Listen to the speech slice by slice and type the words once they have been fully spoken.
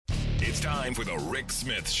It's time for the Rick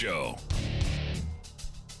Smith Show.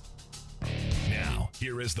 Now,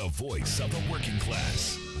 here is the voice of the working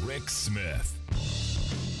class, Rick Smith.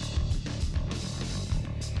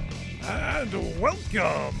 And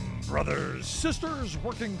welcome, brothers, sisters,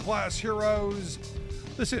 working class heroes.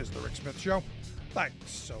 This is the Rick Smith Show. Thanks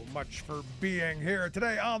so much for being here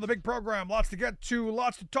today on the big program. Lots to get to,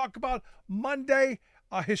 lots to talk about. Monday,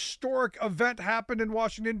 a historic event happened in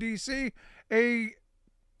Washington, D.C.,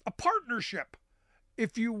 a partnership,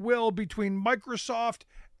 if you will, between Microsoft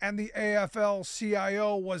and the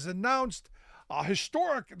AFL-CIO was announced.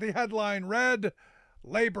 Historic, the headline read,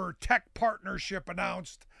 Labor Tech Partnership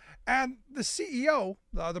announced. And the CEO,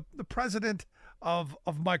 the president of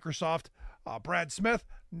Microsoft, Brad Smith,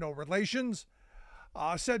 no relations,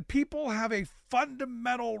 said people have a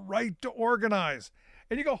fundamental right to organize.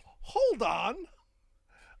 And you go, hold on.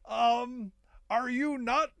 Are you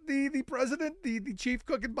not the president, the chief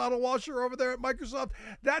cook and bottle washer over there at Microsoft?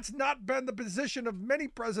 That's not been the position of many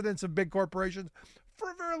presidents of big corporations for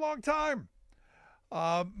a very long time.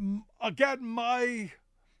 Again,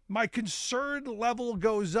 my concern level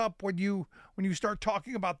goes up when you start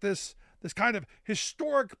talking about this kind of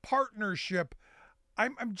historic partnership.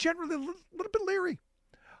 I'm generally a little bit leery.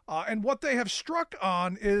 And what they have struck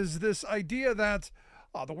on is this idea that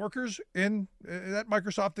the workers at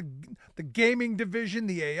Microsoft, the gaming division,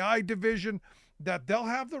 the AI division, that they'll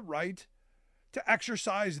have the right to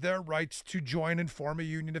exercise their rights to join and form a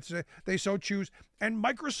union if they so choose. And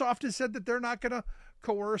Microsoft has said that they're not going to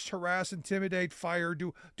coerce, harass, intimidate, fire,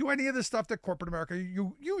 do any of the stuff that corporate America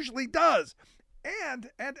usually does. And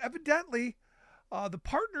evidently, the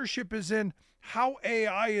partnership is in how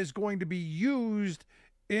AI is going to be used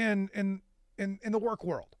in the work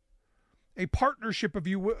world. A partnership, if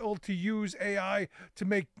you will, to use AI to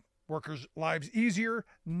make workers' lives easier,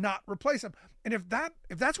 not replace them. And if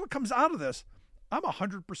that's what comes out of this, I'm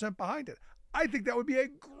 100% behind it. I think that would be a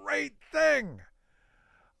great thing.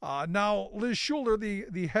 Now, Liz Schuler,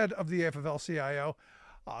 the head of the AFL-CIO,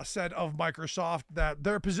 said of Microsoft that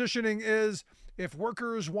their positioning is, if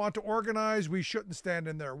workers want to organize, we shouldn't stand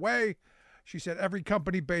in their way. She said every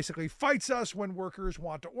company basically fights us when workers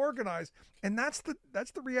want to organize, and that's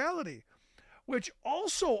the reality. Which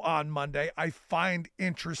also on Monday, I find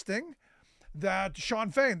interesting that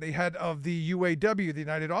Shawn Fain, the head of the UAW, the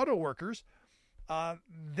United Auto Workers,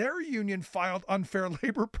 their union filed unfair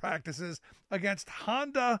labor practices against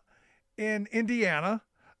Honda in Indiana,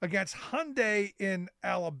 against Hyundai in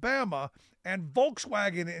Alabama, and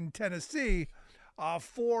Volkswagen in Tennessee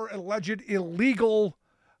for alleged illegal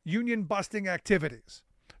union busting activities.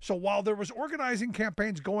 So while there was organizing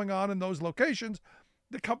campaigns going on in those locations,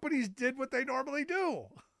 the companies did what they normally do.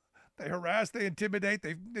 They harass, they intimidate,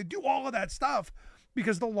 they do all of that stuff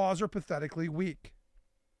because the laws are pathetically weak.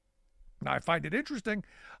 Now, I find it interesting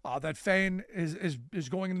that Fain is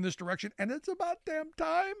going in this direction, and it's about damn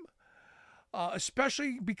time,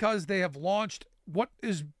 especially because they have launched what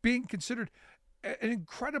is being considered an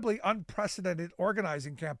incredibly unprecedented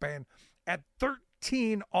organizing campaign at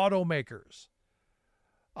 13 automakers.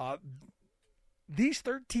 These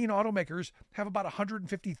 13 automakers have about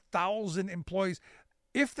 150,000 employees.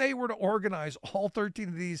 If they were to organize all 13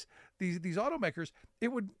 of these automakers,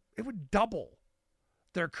 it would double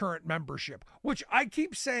their current membership, which I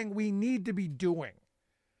keep saying we need to be doing.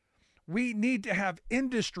 We need to have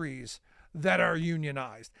industries that are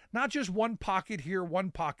unionized, not just one pocket here,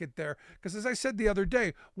 one pocket there. Because as I said the other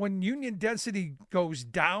day, when union density goes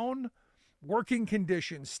down, working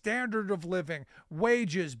conditions, standard of living,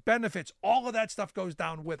 wages, benefits, all of that stuff goes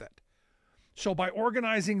down with it. So by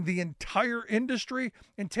organizing the entire industry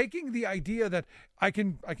and taking the idea that I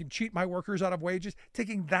can cheat my workers out of wages,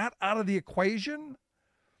 taking that out of the equation,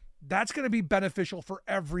 that's going to be beneficial for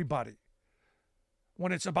everybody.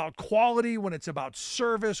 When it's about quality, when it's about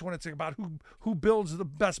service, when it's about who builds the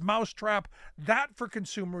best mousetrap, that for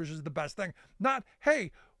consumers is the best thing. Not, hey,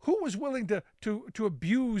 who was willing to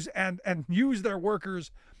abuse and use their workers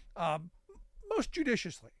most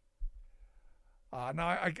judiciously? Now,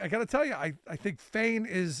 I got to tell you, I think Fain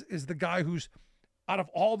is the guy who's, out of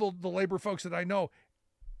all the labor folks that I know,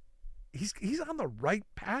 he's on the right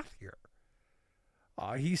path here.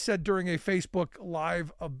 He said during a Facebook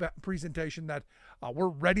Live presentation that we're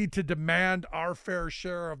ready to demand our fair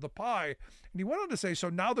share of the pie. And he went on to say, so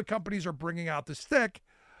now the companies are bringing out the stick.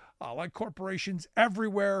 Like corporations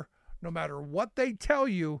everywhere, no matter what they tell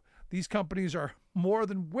you, these companies are more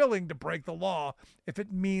than willing to break the law if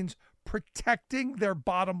it means protecting their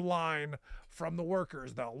bottom line from the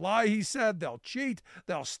workers. They'll lie, he said, they'll cheat,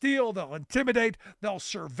 they'll steal, they'll intimidate, they'll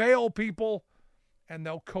surveil people, and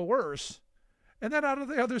they'll coerce And then out of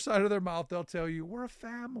the other side of their mouth, they'll tell you, we're a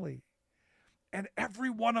family. And every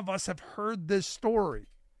one of us have heard this story.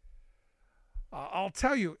 I'll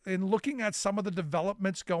tell you, in looking at some of the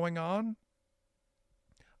developments going on,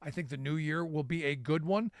 I think the new year will be a good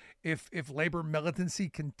one if labor militancy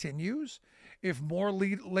continues, if more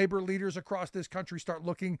labor leaders across this country start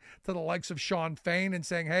looking to the likes of Shawn Fain and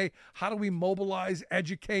saying, hey, how do we mobilize,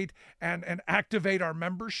 educate, and activate our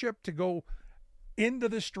membership to go into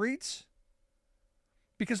the streets?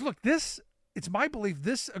 Because look, it's my belief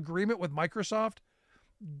this agreement with Microsoft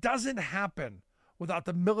doesn't happen without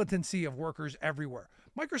the militancy of workers everywhere.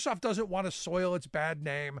 Microsoft doesn't want to soil its bad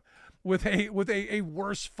name with a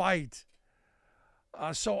worse fight.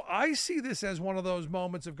 So I see this as one of those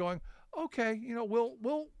moments of going, okay,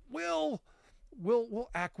 we'll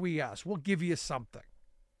acquiesce. We'll give you something.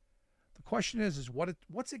 The question is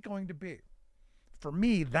what's it going to be? For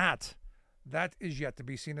me, that is yet to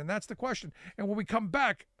be seen, and that's the question. And when we come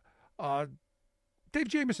back, Dave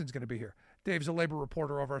Jamison's going to be here. Dave's a labor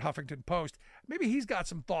reporter over at Huffington Post. Maybe he's got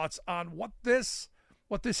some thoughts on what this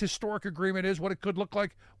historic agreement is, what it could look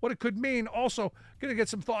like, what it could mean. Also, going to get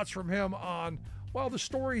some thoughts from him on, the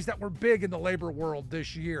stories that were big in the labor world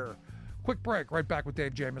this year. Quick break. Right back with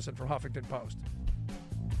Dave Jamison from Huffington Post.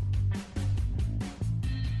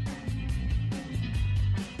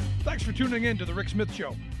 Thanks for tuning in to The Rick Smith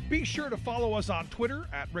Show. Be sure to follow us on Twitter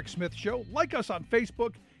at Rick Smith Show, like us on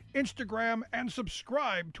Facebook, Instagram, and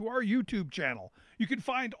subscribe to our YouTube channel. You can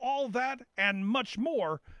find all that and much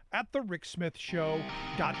more at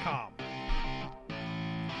thericksmithshow.com.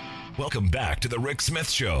 Welcome back to The Rick Smith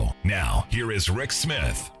Show. Now, here is Rick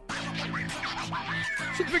Smith.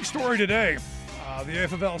 So the big story today, the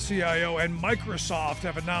AFL-CIO and Microsoft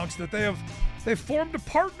have announced that they've formed a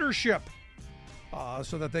partnership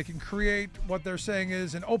so that they can create what they're saying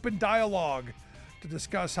is an open dialogue to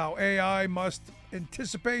discuss how AI must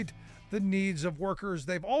anticipate the needs of workers.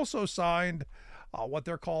 They've also signed what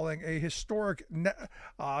they're calling a historic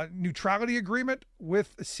neutrality agreement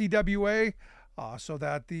with CWA so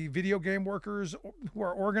that the video game workers who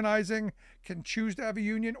are organizing can choose to have a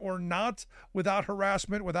union or not without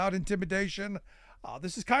harassment, without intimidation.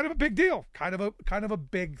 This is kind of a big deal, kind of a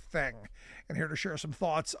big thing. And here to share some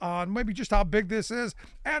thoughts on maybe just how big this is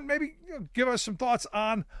and maybe give us some thoughts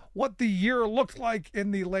on what the year looked like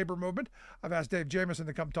in the labor movement. I've asked Dave Jamison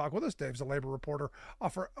to come talk with us. Dave's a labor reporter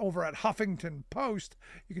over at Huffington Post.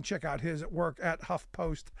 You can check out his work at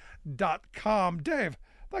huffpost.com. Dave,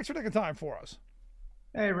 thanks for taking time for us.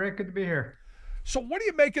 Hey, Rick, good to be here. So what do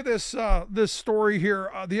you make of this story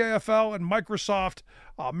here? The AFL and Microsoft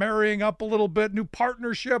marrying up a little bit, new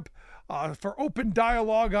partnership for open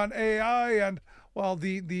dialogue on AI, and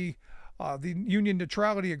the union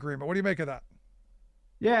neutrality agreement. What do you make of that?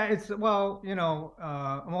 Yeah, I'm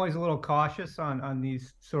always a little cautious on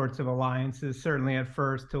these sorts of alliances. Certainly at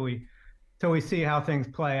first, till we see how things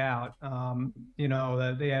play out. The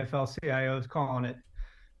AFL-CIO is calling it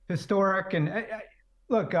historic, and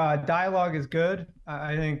look, dialogue is good.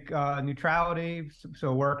 I think neutrality,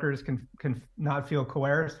 so workers can not feel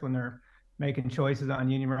coerced when they're making choices on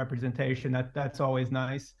union representation. That's always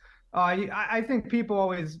nice. I think people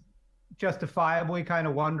always justifiably kind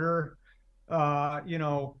of wonder, about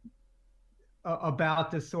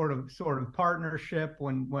this sort of partnership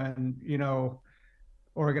when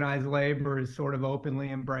organized labor is sort of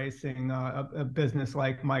openly embracing a business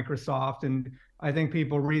like Microsoft. And I think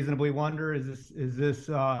people reasonably wonder, is this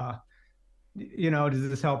does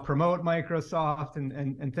this help promote Microsoft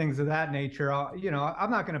and things of that nature?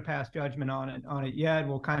 I'm not going to pass judgment on it yet.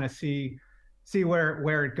 We'll kind of see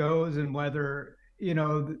where it goes and whether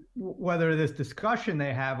this discussion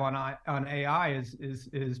they have on AI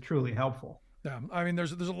is truly helpful. Yeah, I mean,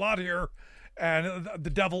 there's a lot here, and the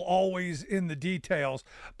devil always in the details.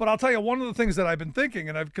 But I'll tell you, one of the things that I've been thinking,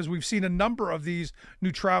 and because we've seen a number of these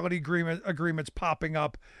neutrality agreements popping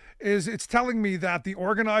up, is it's telling me that the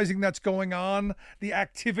organizing that's going on, the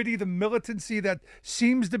activity, the militancy that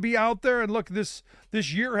seems to be out there, and look, this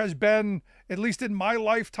year has been, at least in my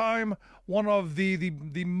lifetime, one of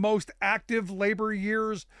the most active labor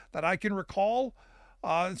years that I can recall.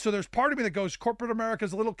 So there's part of me that goes, corporate America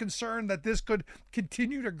is a little concerned that this could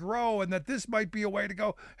continue to grow and that this might be a way to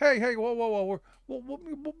go, hey, whoa,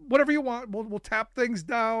 whatever you want, we'll tap things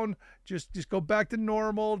down, just go back to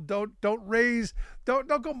normal. Don't go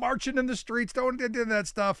marching in the streets. Don't do that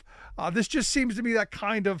stuff. This just seems to be that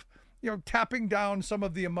kind of, tapping down some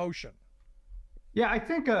of the emotion. Yeah, I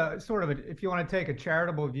think if you want to take a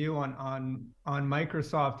charitable view on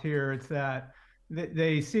Microsoft here, it's that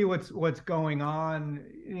they see what's going on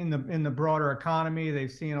in the broader economy.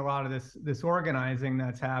 They've seen a lot of this organizing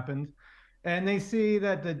that's happened, and they see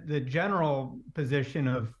that the general position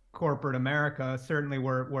of corporate America, certainly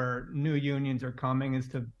where new unions are coming, is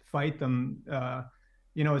to fight them,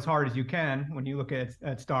 as hard as you can. When you look at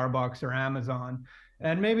Starbucks or Amazon,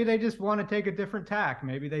 and maybe they just want to take a different tack.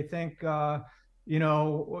 Maybe they think,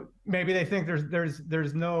 maybe they think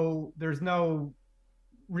there's no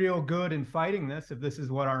real good in fighting this if this is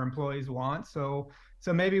what our employees want. So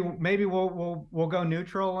maybe we'll go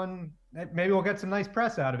neutral, and maybe we'll get some nice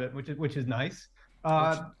press out of it, which is nice.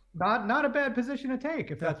 Not a bad position to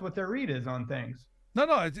take if that's what their read is on things.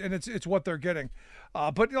 No, it's what they're getting.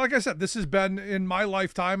 But like I said, this has been in my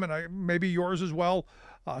lifetime, and maybe yours as well,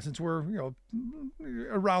 since we're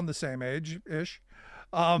around the same age ish.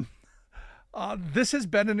 This has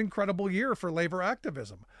been an incredible year for labor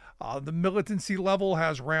activism. The militancy level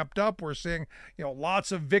has ramped up. We're seeing,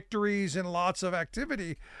 lots of victories and lots of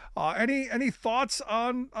activity. Any thoughts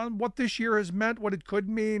on what this year has meant, what it could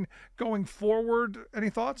mean going forward? Any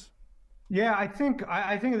thoughts? Yeah, I think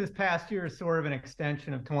this past year is sort of an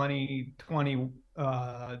extension of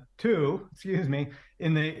 2022, excuse me,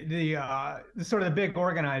 in the sort of the big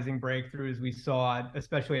organizing breakthroughs we saw,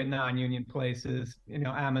 especially at non-union places,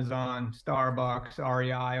 Amazon, Starbucks,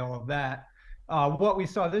 REI, all of that. What we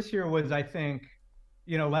saw this year was, I think,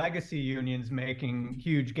 legacy unions making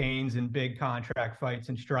huge gains in big contract fights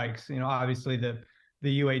and strikes. Obviously the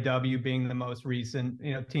UAW being the most recent.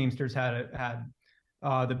 Teamsters had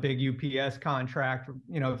the big UPS contract,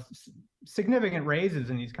 significant raises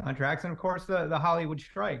in these contracts. And of course, the Hollywood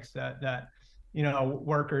strikes that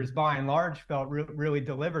workers by and large felt really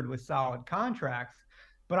delivered with solid contracts.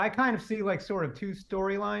 But I kind of see like sort of two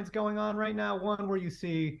storylines going on right now. One where you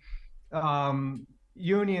see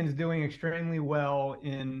unions doing extremely well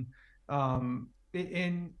in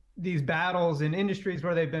these battles in industries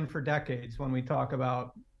where they've been for decades. When we talk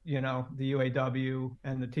about, the UAW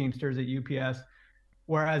and the Teamsters at UPS,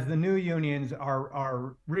 whereas the new unions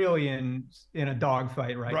are really in a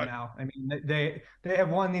dogfight right now. I mean, they have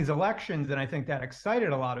won these elections, and I think that excited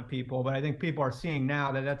a lot of people. But I think people are seeing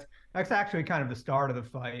now that that's actually kind of the start of the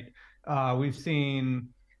fight. We've seen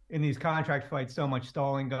in these contract fights so much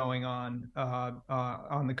stalling going on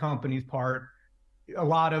the company's part, a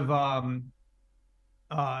lot of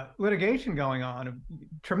litigation going on,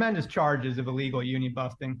 tremendous charges of illegal union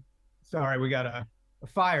busting. Sorry, we got a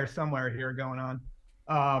fire somewhere here going on.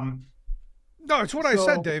 No, it's what I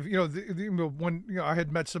said, Dave. When I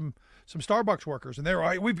had met some Starbucks workers, and they were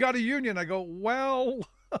like, "We've got a union." I go, "Well,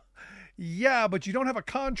 yeah, but you don't have a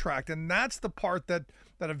contract, and that's the part that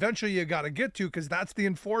eventually you got to get to, because that's the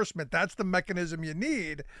enforcement, that's the mechanism you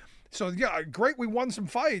need." So yeah, great, we won some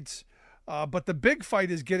fights, but the big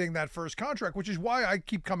fight is getting that first contract, which is why I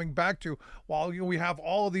keep coming back to, while we have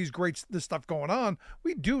all of this stuff going on,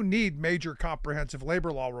 we do need major comprehensive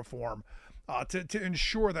labor law reform. To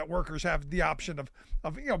ensure that workers have the option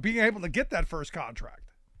of being able to get that first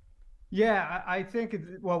contract. Yeah, I think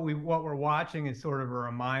what we're watching is sort of a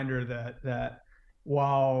reminder that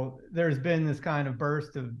while there's been this kind of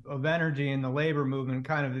burst of energy in the labor movement,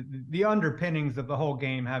 kind of the underpinnings of the whole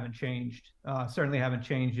game haven't changed. Certainly haven't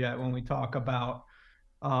changed yet when we talk about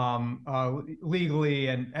legally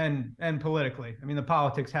and politically. I mean, the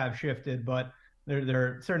politics have shifted, but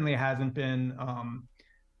there certainly hasn't been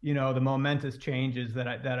the momentous changes that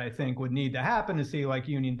I think would need to happen to see like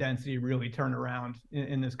union density really turn around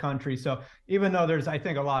in this country. So even though there's, I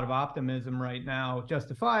think, a lot of optimism right now,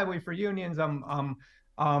 justifiably for unions, I'm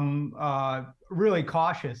really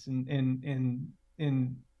cautious in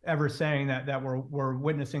ever saying that we're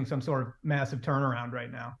witnessing some sort of massive turnaround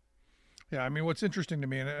right now. Yeah, I mean, what's interesting to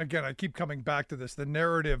me, and again, I keep coming back to this, the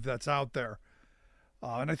narrative that's out there.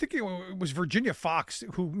 And I think it was Virginia Fox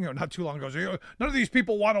who, not too long ago, said, none of these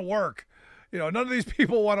people want to work. None of these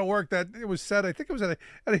people want to work. That it was said, I think it was at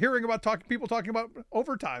a hearing about people talking about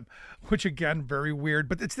overtime, which again, very weird.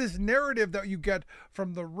 But it's this narrative that you get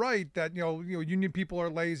from the right that, union people are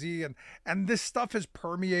lazy, and this stuff has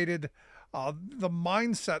permeated the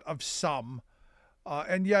mindset of some.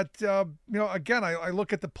 And yet, again, I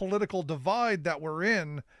look at the political divide that we're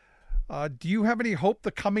in. Do you have any hope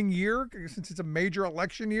the coming year, since it's a major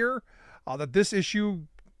election year, that this issue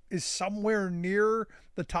is somewhere near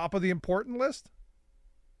the top of the important list?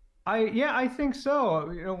 I think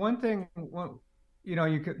so. One thing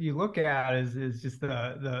you look at is just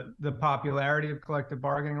the popularity of collective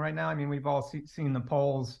bargaining right now. I mean, we've all seen the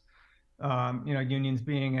polls. Unions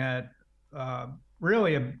being at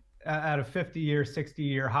really at a 50-year,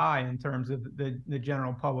 60-year high in terms of the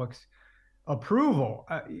general public's approval.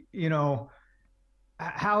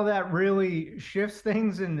 how that really shifts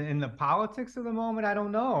things in the politics of the moment, I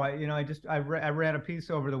don't know. I read a piece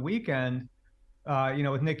over the weekend,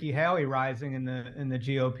 with Nikki Haley rising in the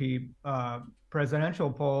GOP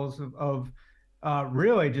presidential polls of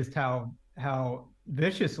really just how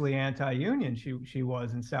viciously anti-union she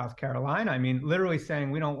was in South Carolina. I mean, literally saying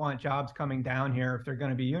we don't want jobs coming down here if they're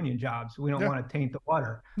going to be union jobs. We don't want to taint the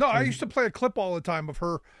water. No, I used to play a clip all the time of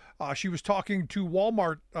her. She was talking to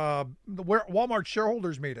Walmart, the Walmart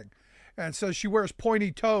shareholders meeting, and says she wears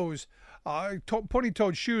pointy-toed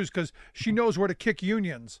shoes because she knows where to kick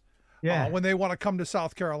unions. Yeah. When they want to come to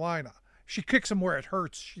South Carolina. She kicks them where it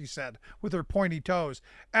hurts, she said, with her pointy toes.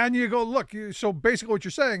 And you go, look, so basically what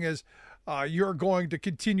you're saying is you're going to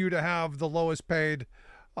continue to have the lowest paid,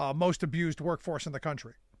 most abused workforce in the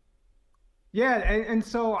country. Yeah, and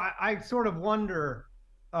so I sort of wonder,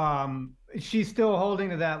 she's still holding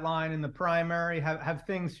to that line in the primary. Have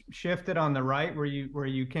things shifted on the right where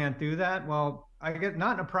you can't do that? Well, I guess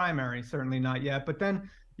not in a primary, certainly not yet. But then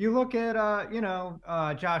you look at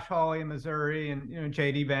Josh Hawley in Missouri and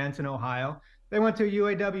JD Vance in Ohio. They went to a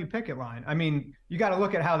UAW picket line. I mean, you got to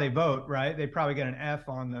look at how they vote, right? They probably get an F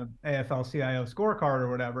on the AFL-CIO scorecard or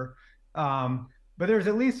whatever. But there's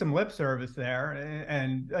at least some lip service there,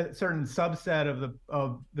 and a certain subset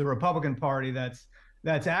of the Republican Party that's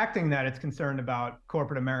acting that it's concerned about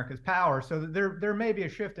corporate America's power. So there may be a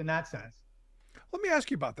shift in that sense. Let me ask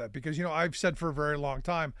you about that because, I've said for a very long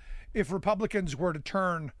time, if Republicans were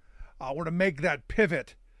to make that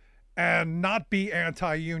pivot and not be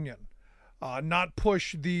anti-union, not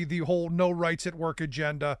push the whole no rights at work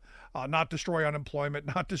agenda, not destroy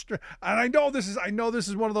unemployment, not destroy. And I know this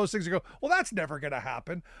is one of those things you go, well, that's never going to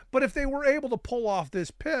happen. But if they were able to pull off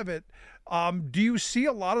this pivot, do you see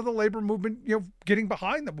a lot of the labor movement, getting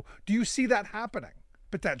behind them? Do you see that happening?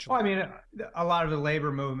 Potentially. Well, I mean, a lot of the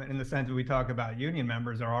labor movement, in the sense that we talk about union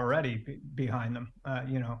members, are already behind them.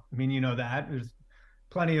 That there's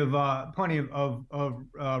plenty of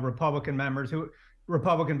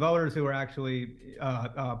Republican voters who are actually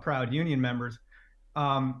proud union members.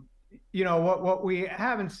 What we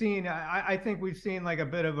haven't seen, I think we've seen like a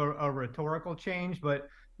bit of a rhetorical change, but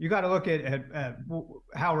you got to look at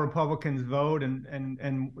how Republicans vote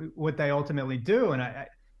and what they ultimately do, and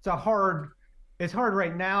it's hard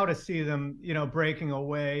right now to see them, breaking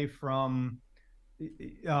away from,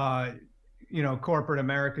 corporate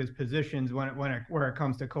America's positions where it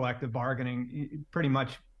comes to collective bargaining. Pretty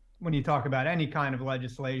much, when you talk about any kind of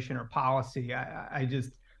legislation or policy,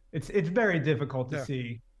 it's very difficult to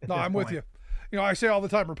see. No, I'm with you. I say all the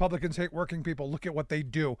time, Republicans hate working people. Look at what they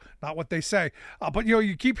do, not what they say. But,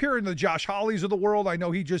 you keep hearing the Josh Hawleys of the world. I know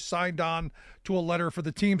he just signed on to a letter for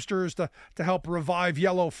the Teamsters to help revive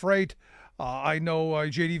yellow freight. I know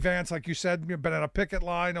JD Vance, like you said, been at a picket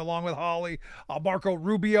line along with Hawley. Marco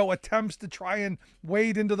Rubio attempts to try and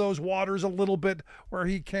wade into those waters a little bit where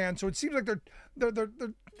he can. So it seems like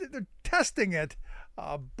they're testing it.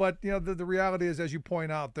 But the reality is, as you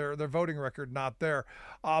point out, their voting record not there.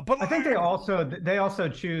 But I think they also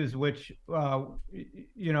choose which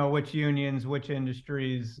unions, which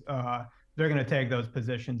industries they're going to take those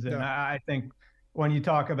positions in. Yeah. I think when you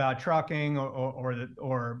talk about trucking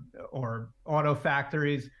or auto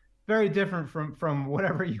factories, very different from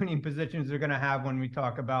whatever union positions they're going to have when we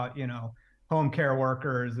talk about home care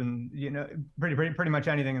workers and pretty much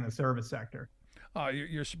anything in the service sector.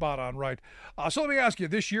 You're spot on, right? So let me ask you: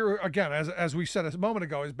 this year, again, as we said a moment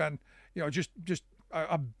ago, has been just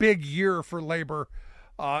a big year for labor.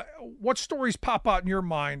 What stories pop out in your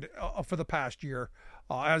mind for the past year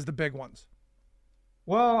as the big ones?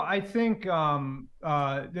 Well, I think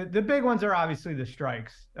the big ones are obviously the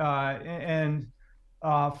strikes, and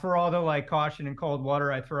for all the caution and cold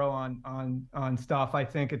water I throw on stuff, I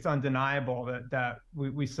think it's undeniable that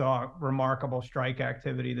we saw remarkable strike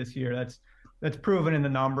activity this year. That's proven in the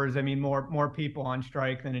numbers. I mean, more people on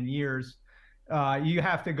strike than in years. You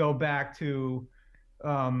have to go back to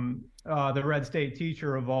the Red State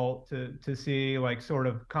Teacher Revolt to see sort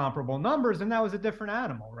of comparable numbers, and that was a different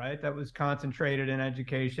animal, right? That was concentrated in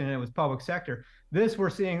education, and it was public sector. This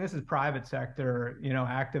is private sector,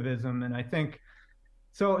 activism, and I think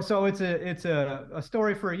so it's a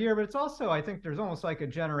story for a year, but it's also, I think there's almost like a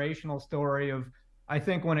generational story of, I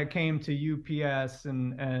think when it came to UPS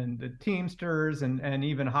and the Teamsters and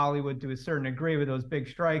even Hollywood to a certain degree with those big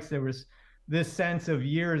strikes, there was this sense of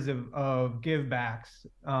years of give backs,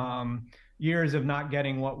 years of not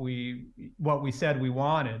getting what we said we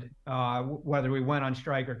wanted, whether we went on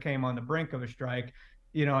strike or came on the brink of a strike,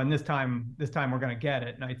 and this time we're going to get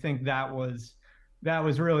it. And I think that was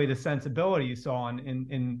really the sensibility you saw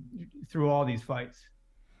in through all these fights.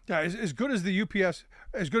 Yeah, as good as the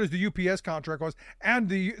UPS contract was, and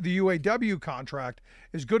the UAW contract,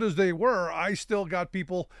 as good as they were, I still got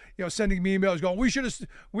people, sending me emails going, we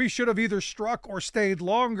should have either struck or stayed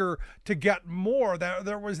longer to get more. That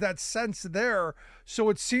there was that sense there. So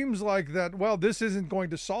it seems like that. Well, this isn't going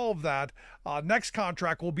to solve that. Next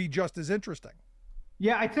contract will be just as interesting.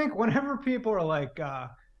 Yeah, I think whenever people are like,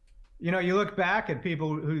 you look back at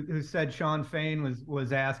people who said Shawn Fain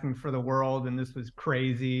was asking for the world and this was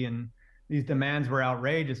crazy and these demands were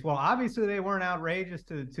outrageous. Well, obviously they weren't outrageous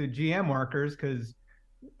to GM workers because,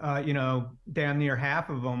 damn near half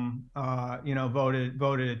of them,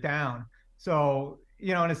 voted it down. So,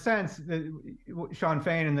 in a sense, Shawn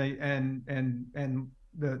Fain and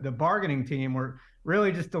the bargaining team were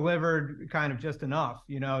really just delivered kind of just enough,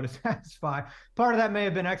 to satisfy. Part of that may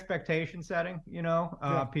have been expectation setting,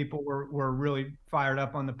 people were really fired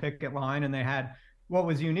up on the picket line, and they had, what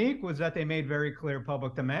was unique was that they made very clear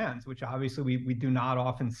public demands, which obviously we do not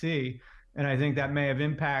often see. And I think that may have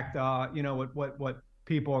impacted, what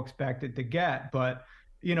people expected to get. But,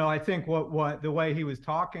 I think what the way he was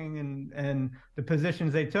talking and the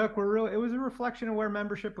positions they took were really, it was a reflection of where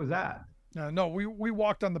membership was at. No, we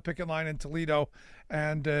walked on the picket line in Toledo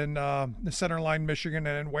and in the Center Line, Michigan,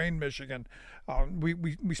 and in Wayne, Michigan.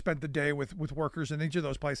 We spent the day with workers in each of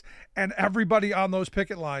those places. And everybody on those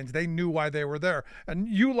picket lines, they knew why they were there. And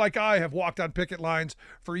you, like I, have walked on picket lines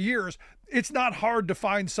for years. It's not hard to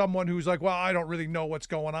find someone who's like, well, I don't really know what's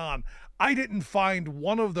going on. I didn't find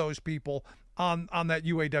one of those people on that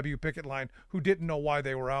UAW picket line who didn't know why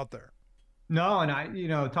they were out there. No, and I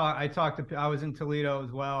was in Toledo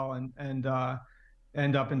as well, and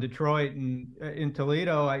end up in Detroit, and in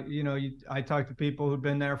Toledo, I talked to people who'd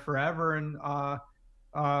been there forever, and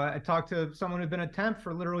I talked to someone who'd been a temp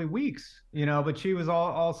for literally weeks, but she was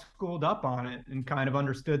all schooled up on it and kind of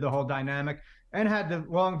understood the whole dynamic and had the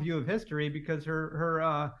long view of history because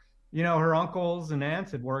her uncles and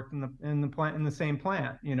aunts had worked in the same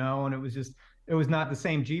plant, and it was not the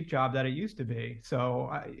same Jeep job that it used to be.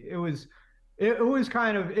 So it was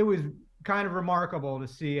kind of remarkable to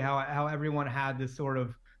see how everyone had this sort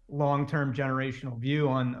of long-term generational view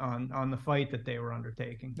on the fight that they were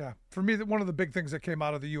undertaking. Yeah, for me, one of the big things that came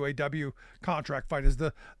out of the UAW contract fight is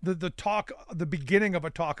the beginning of a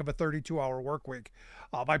talk of a 32-hour work week.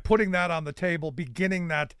 By putting that on the table, beginning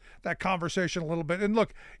that conversation a little bit. And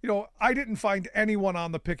look, I didn't find anyone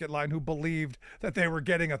on the picket line who believed that they were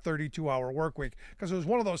getting a 32-hour work week, because it was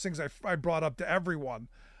one of those things I brought up to everyone.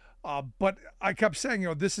 But I kept saying,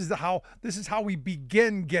 this is how we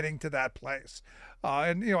begin getting to that place.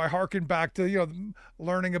 And I hearkened back to,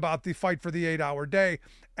 learning about the fight for the 8-hour day.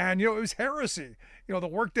 And, it was heresy. The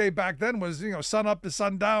workday back then was, sun up to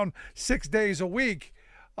sundown, 6 days a week.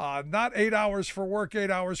 Not 8 hours for work,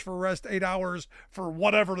 8 hours for rest, 8 hours for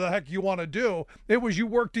whatever the heck you want to do. It was you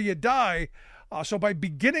work till you die. So by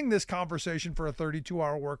beginning this conversation for a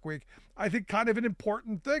 32-hour work week, I think kind of an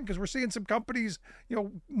important thing, because we're seeing some companies,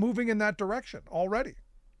 moving in that direction already.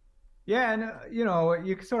 Yeah, and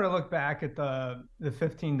you can sort of look back at the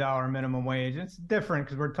 $15 minimum wage. It's different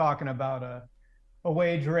because we're talking about a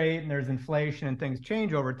wage rate, and there's inflation and things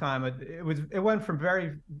change over time. It went from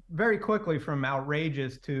very, very quickly from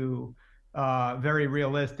outrageous to very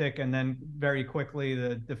realistic, and then very quickly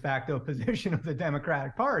the de facto position of the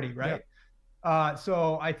Democratic Party, right? Yeah.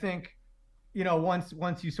 So I think,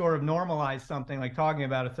 once you sort of normalize something like talking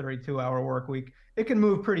about a 32-hour work week, it can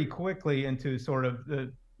move pretty quickly into sort of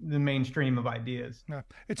the mainstream of ideas. Yeah.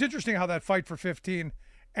 It's interesting how that fight for 15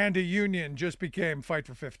 and a union just became fight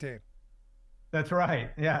for 15. That's right.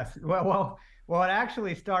 Yes. Well, it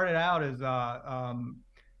actually started out as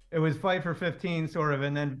it was fight for 15 sort of,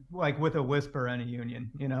 and then like with a whisper and a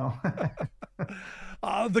union,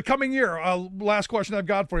 The coming year, last question I've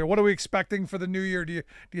got for you. What are we expecting for the new year? Do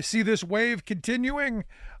you see this wave continuing?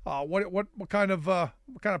 What kind of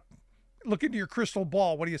look into your crystal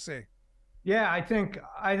ball? What do you see? Yeah, I think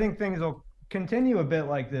things will continue a bit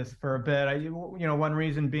like this for a bit. One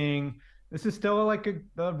reason being this is still like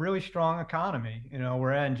a really strong economy.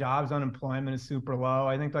 We're at jobs, unemployment is super low.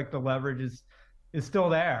 I think like the leverage is still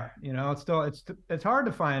there. It's hard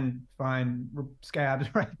to find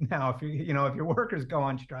scabs right now. If your workers go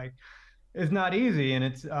on strike, it's not easy. And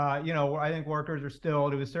it's I think workers are still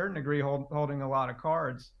to a certain degree holding a lot of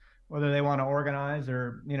cards, whether they want to organize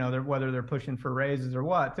or whether they're pushing for raises or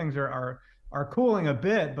what. Things are cooling a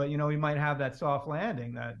bit, but we might have that soft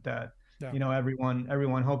landing that yeah.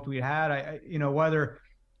 Everyone hoped we had. Whether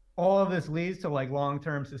all of this leads to like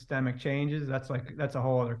long-term systemic changes, that's a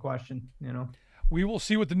whole other question. we will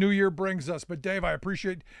see what the new year brings us. But Dave, I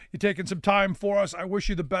appreciate you taking some time for us. I wish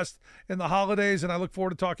you the best in the holidays, and I look forward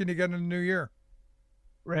to talking to you again in the new year.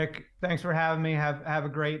 Rick, thanks for having me. Have a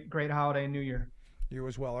great holiday and new year. You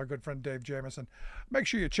as well, our good friend Dave Jamieson. Make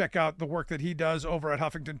sure you check out the work that he does over at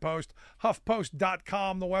Huffington Post,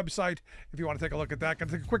 huffpost.com, the website, if you want to take a look at that. Going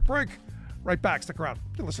to take a quick break. Right back. Stick around.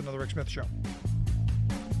 You listen to The Rick Smith Show.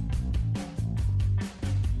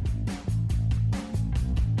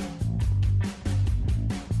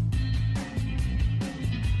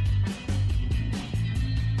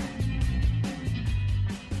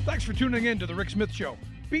 Thanks for tuning in to The Rick Smith Show.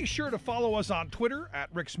 Be sure to follow us on Twitter at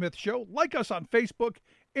Rick Smith Show, like us on Facebook,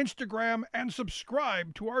 Instagram, and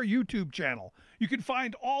subscribe to our YouTube channel. You can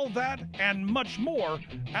find all that and much more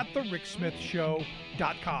at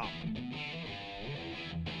thericksmithshow.com.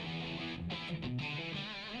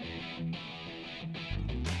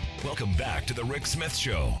 Welcome back to The Rick Smith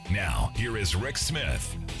Show. Now, here is Rick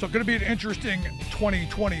Smith. So it's going to be an interesting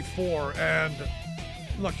 2024, and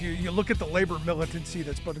look, you look at the labor militancy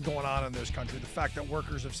that's been going on in this country, the fact that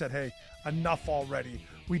workers have said, hey, enough already.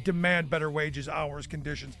 We demand better wages, hours,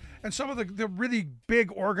 conditions, and some of the really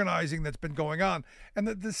big organizing that's been going on. And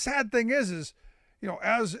the sad thing is, you know,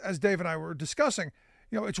 as Dave and I were discussing,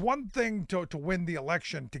 you know, it's one thing to win the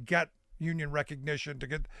election, to get union recognition, to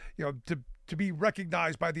get, you know, to be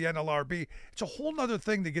recognized by the NLRB. It's a whole nother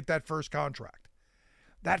thing to get that first contract.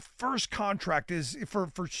 That first contract is, for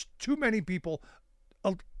too many people,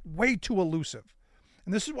 way too elusive.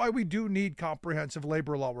 And this is why we do need comprehensive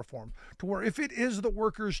labor law reform, to where if it is the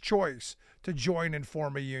worker's choice to join and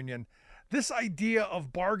form a union, this idea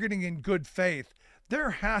of bargaining in good faith, there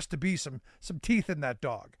has to be some teeth in that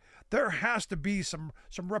dog. There has to be some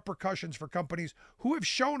repercussions for companies who have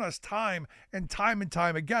shown us time and time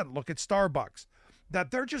again, look at Starbucks, that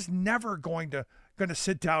they're just never going to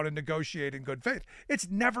sit down and negotiate in good faith. It's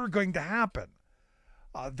never going to happen.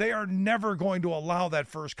 They are never going to allow that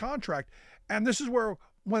first contract. And this is where,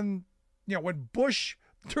 when Bush,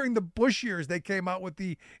 during the Bush years, they came out with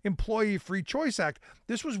the Employee Free Choice Act.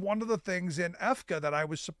 This was one of the things in EFCA that I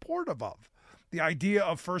was supportive of. The idea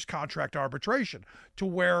of first contract arbitration, to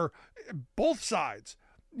where both sides,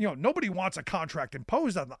 you know, nobody wants a contract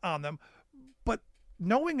imposed on them, but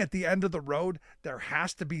knowing at the end of the road, there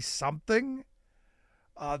has to be something.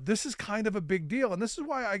 This is kind of a big deal. And this is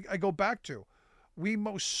why I go back to, we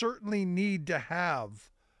most certainly need to have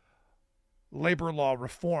labor law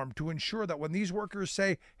reform to ensure that when these workers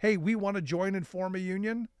say, hey, we want to join and form a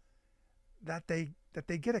union, that they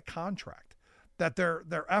get a contract, that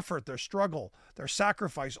their effort, their struggle, their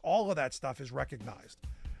sacrifice, all of that stuff is recognized.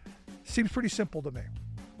 Seems pretty simple to me.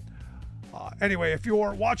 Anyway, if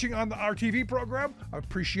you're watching on our TV program, I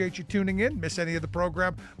appreciate you tuning in. Miss any of the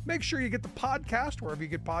program, make sure you get the podcast wherever you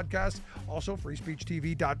get podcasts. Also,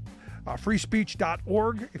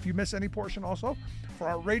 freespeech.org if you miss any portion. Also, for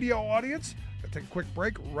our radio audience, I'll take a quick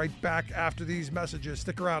break. Right back after these messages.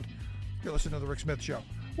 Stick around. You're listening to The Rick Smith Show,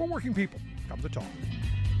 where working people come to talk.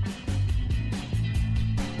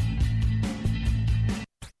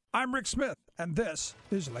 I'm Rick Smith, and this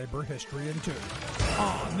is Labor History in 2.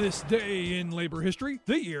 On this day in labor history,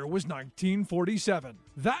 the year was 1947.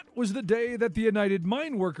 That was the day that the United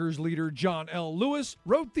Mine Workers leader John L. Lewis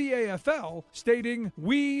wrote the AFL, stating,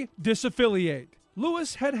 "We disaffiliate."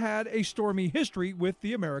 Lewis had had a stormy history with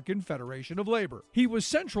the American Federation of Labor. He was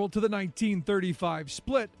central to the 1935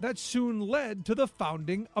 split that soon led to the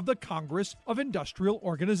founding of the Congress of Industrial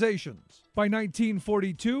Organizations. By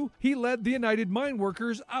 1942, he led the United Mine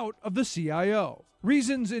Workers out of the CIO.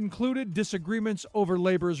 Reasons included disagreements over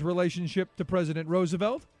labor's relationship to President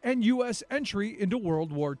Roosevelt and U.S. entry into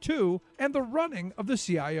World War II and the running of the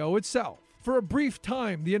CIO itself. For a brief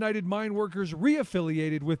time, the United Mine Workers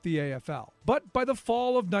re-affiliated with the AFL. But by the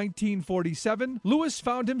fall of 1947, Lewis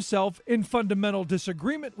found himself in fundamental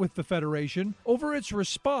disagreement with the Federation over its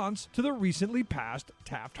response to the recently passed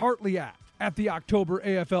Taft-Hartley Act. At the October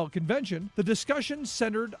AFL convention, the discussion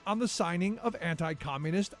centered on the signing of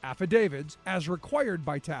anti-communist affidavits as required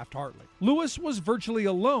by Taft-Hartley. Lewis was virtually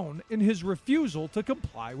alone in his refusal to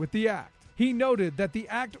comply with the act. He noted that the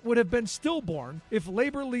act would have been stillborn if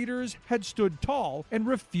labor leaders had stood tall and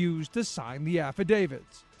refused to sign the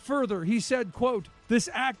affidavits. Further, he said, quote, This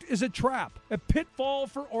act is a trap, a pitfall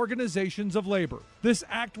for organizations of labor. This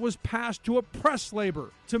act was passed to oppress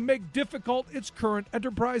labor, to make difficult its current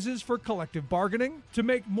enterprises for collective bargaining, to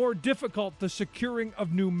make more difficult the securing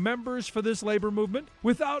of new members for this labor movement,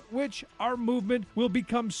 without which our movement will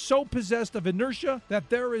become so possessed of inertia that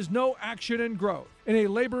there is no action and growth. In a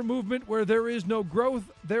labor movement where there is no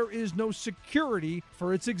growth, there is no security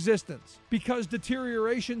for its existence, because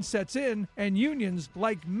deterioration sets in and unions,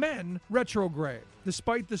 like men, retrograde.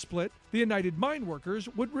 Despite the split, the United Mine Workers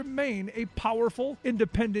would remain a powerful,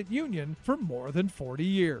 independent union for more than 40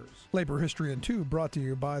 years. Labor History in 2 brought to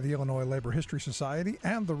you by the Illinois Labor History Society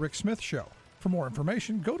and The Rick Smith Show. For more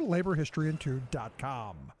information, go to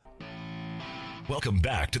laborhistoryin2.com. Welcome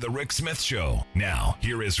back to the Rick Smith Show. Now,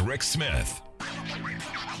 here is Rick Smith.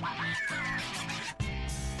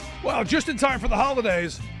 Well, just in time for the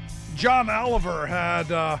holidays, John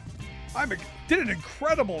Oliver did an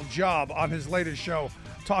incredible job on his latest show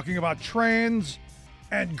talking about trains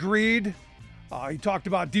and greed. He talked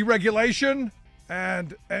about deregulation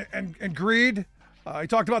and greed. He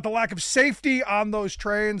talked about the lack of safety on those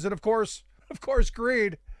trains and, of course,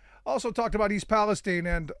 greed. Also talked about East Palestine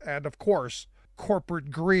and of course, corporate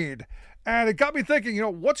greed. And it got me thinking,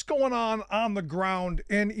 what's going on the ground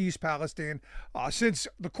in East Palestine? Since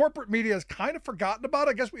the corporate media has kind of forgotten about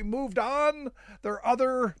it, I guess we moved on. There are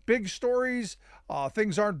other big stories.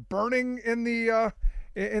 Things aren't burning in the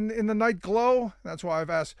night glow. That's why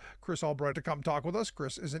I've asked Chris Albright to come talk with us.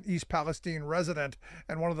 Chris is an East Palestine resident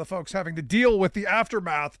and one of the folks having to deal with the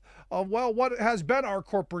aftermath of, what has been our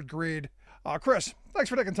corporate greed. Chris,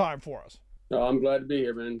 thanks for taking time for us. No, I'm glad to be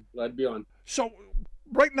here, man. Glad to be on. So,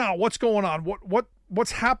 right now, what's going on?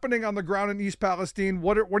 What's happening on the ground in East Palestine?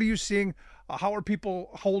 What are you seeing? How are people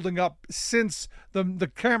holding up since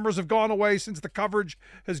the cameras have gone away, since the coverage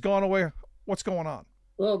has gone away? What's going on?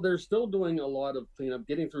 Well, they're still doing a lot of cleanup.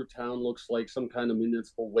 Getting through town looks like some kind of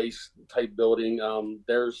municipal waste type building.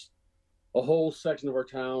 There's a whole section of our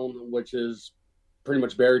town which is pretty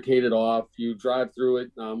much barricaded off. You drive through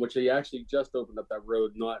it, which they actually just opened up that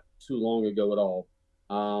road not too long ago at all.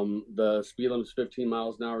 The speed limit is 15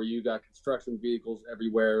 miles an hour. You got construction vehicles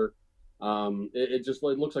everywhere. It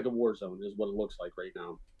looks like a war zone is what it looks like right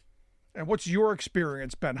now. And what's your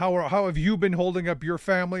experience been? How have you been holding up your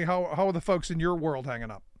family? How are the folks in your world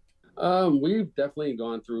hanging up? We've definitely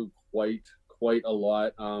gone through quite a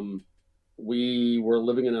lot. We were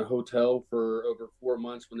living in a hotel for over 4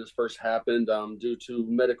 months when this first happened due to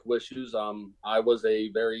medical issues. I was a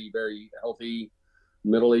very, very healthy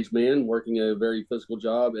middle-aged man working a very physical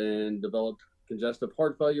job and developed congestive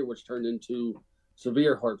heart failure, which turned into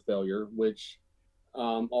severe heart failure, which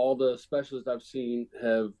all the specialists I've seen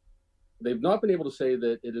they've not been able to say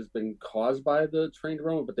that it has been caused by the train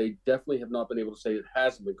derailment, but they definitely have not been able to say it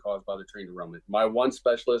hasn't been caused by the train derailment. My one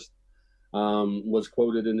specialist was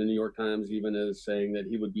quoted in the New York Times even as saying that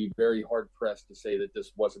he would be very hard-pressed to say that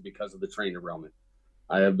this wasn't because of the train derailment.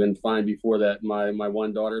 I have been fine before that. My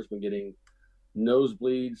one daughter's been getting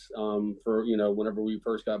nosebleeds for whenever we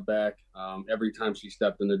first got back, every time she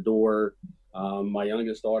stepped in the door. My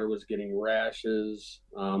youngest daughter was getting rashes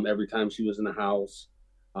every time she was in the house.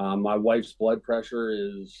 My wife's blood pressure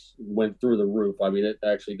went through the roof. I mean, it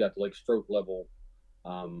actually got to like stroke level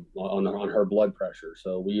on her blood pressure.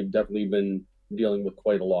 So we've definitely been dealing with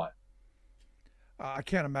quite a lot. I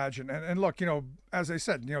can't imagine. And look, as I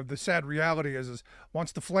said, the sad reality is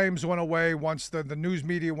once the flames went away, once the news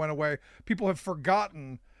media went away, people have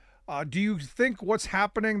forgotten. Do you think what's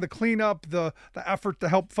happening, the cleanup, the effort to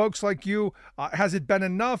help folks like you, has it been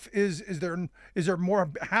enough? Is there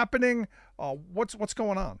more happening? What's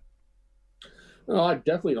going on? No, I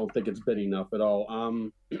definitely don't think it's been enough at all.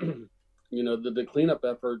 The cleanup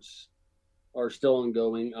efforts are still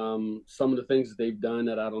ongoing. Some of the things that they've done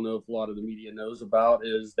that I don't know if a lot of the media knows about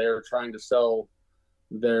is they're trying to sell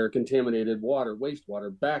their contaminated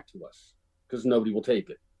wastewater back to us because nobody will take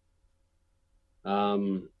it.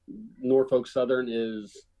 Norfolk Southern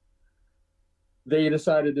they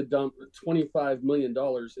decided to dump $25 million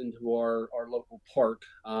into our local park,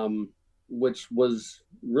 which was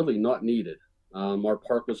really not needed. Our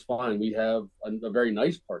park was fine. We have a very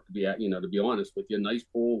nice park to be at, to be honest with you, a nice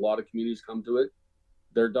pool. A lot of communities come to it.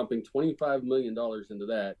 They're dumping $25 million into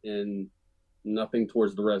that and nothing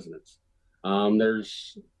towards the residents.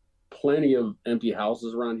 There's plenty of empty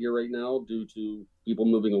houses around here right now due to people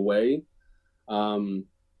moving away.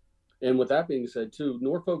 And with that being said, too,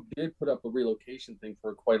 Norfolk did put up a relocation thing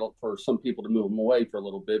for some people to move them away for a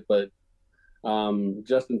little bit, but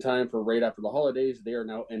just in time for right after the holidays, they are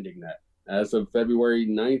now ending that. As of February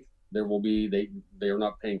 9th, they are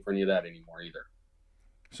not paying for any of that anymore either.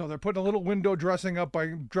 So they're putting a little window dressing up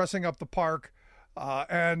by dressing up the park,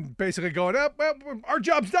 and basically going, well, our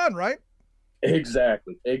job's done, right?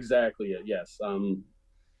 Exactly it. Yes.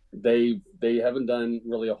 They haven't done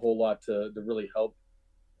really a whole lot to really help,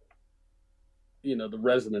 the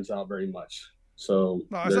residents out very much. So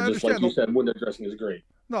no, they're just like you said, window dressing is great.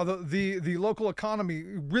 No, the local economy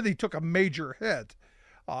really took a major hit.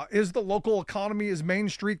 Is the local economy, is Main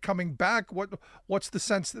Street coming back? What's the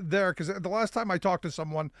sense there? Because the last time I talked to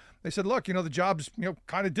someone, they said, look, the jobs,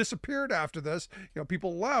 kind of disappeared after this.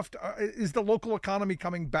 People left. Is the local economy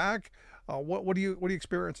coming back? What are you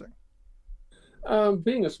experiencing?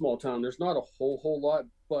 Being a small town, there's not a whole lot,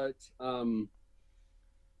 but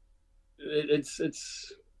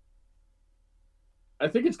it's. I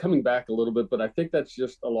think it's coming back a little bit, but I think that's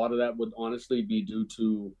just a lot of that would honestly be due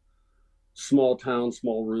to small town,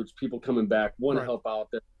 small roots, people coming back, want to help out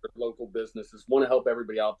their local businesses, want to help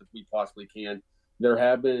everybody out that we possibly can. There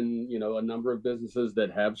have been, a number of businesses that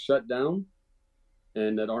have shut down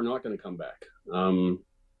and that are not going to come back.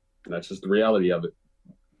 That's just the reality of it.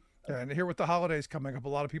 And here with the holidays coming up, a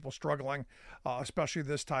lot of people struggling, especially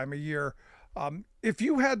this time of year. If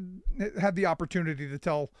you had the opportunity to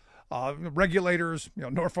tell regulators,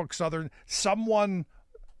 Norfolk Southern, someone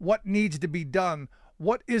what needs to be done,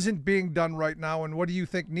 what isn't being done right now, and what do you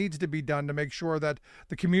think needs to be done to make sure that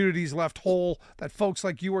the community's left whole, that folks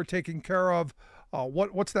like you are taken care of?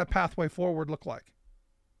 What's that pathway forward look like?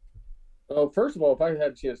 Well, first of all, if I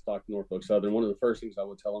had a chance to talk to Norfolk Southern, one of the first things I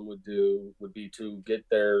would tell them would be to get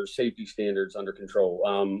their safety standards under control.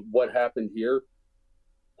 What happened here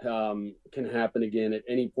can happen again at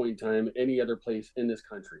any point in time, any other place in this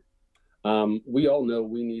country. We all know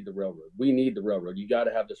we need the railroad. We need the railroad. You got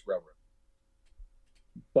to have this railroad.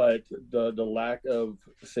 But the lack of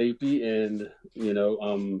safety and,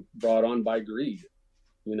 brought on by greed,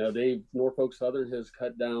 Norfolk Southern has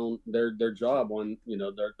cut down their job on,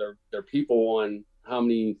 their people, on how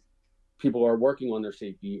many people are working on their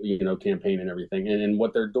safety, campaign and everything. And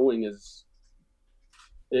what they're doing is,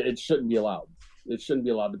 it shouldn't be allowed. It shouldn't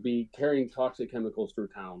be allowed to be carrying toxic chemicals through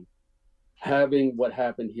town, having what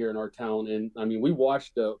happened here in our town. And I mean, we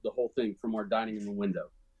watched the whole thing from our dining room window.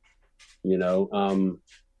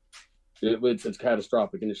 It's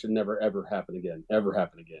catastrophic, and it should never ever happen again.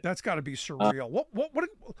 That's got to be surreal. What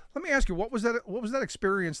let me ask you, what was that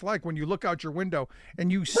experience like when you look out your window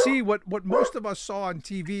and you see what most of us saw on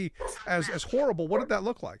TV as horrible? What did that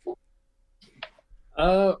look like?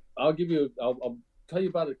 I'll tell you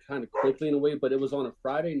about it kind of quickly in a way, but it was on a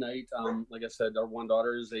Friday night. Like I said, our one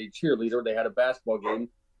daughter is a cheerleader. They had a basketball game.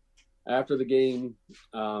 After the game,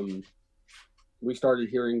 we started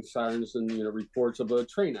hearing sirens and reports of a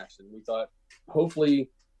train accident. We thought, hopefully,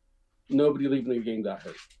 nobody leaving the game got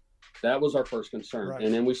hurt. That was our first concern. Right.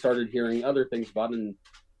 And then we started hearing other things about it. And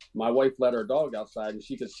my wife let our dog outside, and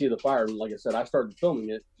she could see the fire. And like I said, I started filming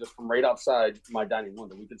it just from right outside my dining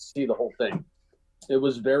window. We could see the whole thing. It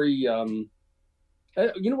was very, you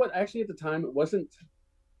know what? Actually, at the time, it wasn't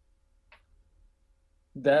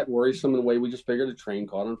that worrisome in a way. We just figured a train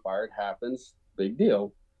caught on fire. It happens. Big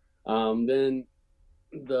deal. Then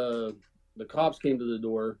the cops came to the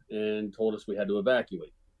door and told us we had to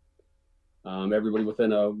evacuate. Everybody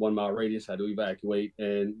within a 1 mile radius had to evacuate.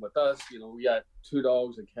 And with us, we got 2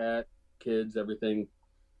 dogs, a cat, kids, everything.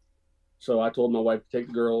 So I told my wife to take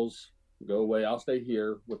the girls, go away. I'll stay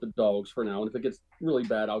here with the dogs for now. And if it gets really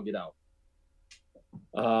bad, I'll get out.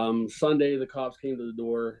 Sunday, the cops came to the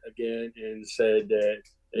door again and said that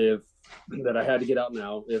I had to get out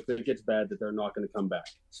now. If it gets bad, that they're not going to come back.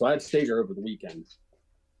 So I had to stay here over the weekend.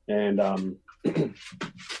 And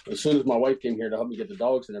as soon as my wife came here to help me get the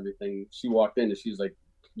dogs and everything, she walked in and she's like,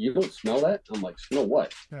 "You don't smell that?" I'm like, "Smell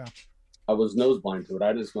what?" Yeah. I was nose blind to it.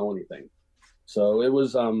 I didn't smell anything. So it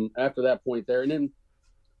was after that point there. And then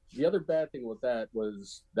the other bad thing with that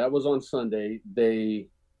was on Sunday. They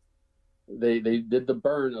did the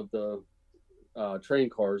burn of the train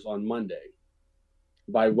cars on Monday.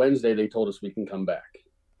 By Wednesday, they told us we can come back.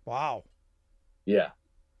 Wow. Yeah.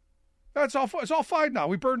 It's all fine now.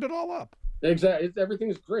 We burned it all up. Exactly.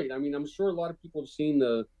 Everything's great. I mean, I'm sure a lot of people have seen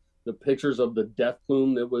the pictures of the death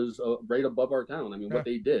plume that was right above our town. I mean, what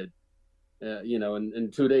they did,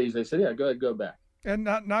 in 2 days, they said, "Yeah, go ahead, go back." And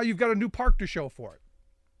now you've got a new park to show for it.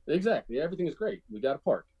 Exactly. Everything is great. We got a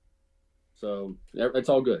park. So it's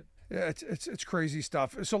all good. Yeah, it's crazy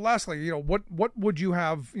stuff. So lastly, what would you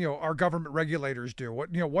have, our government regulators do?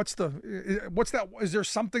 Is there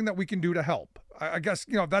something that we can do to help? I guess,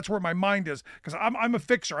 that's where my mind is, because I'm a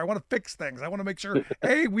fixer. I want to fix things. I want to make sure,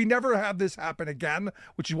 A, we never have this happen again,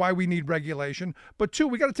 which is why we need regulation. But two,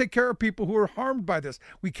 we got to take care of people who are harmed by this.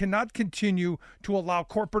 We cannot continue to allow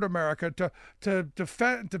corporate America to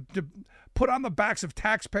put on the backs of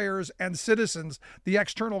taxpayers and citizens the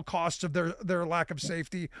external costs of their lack of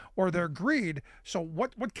safety or their greed. So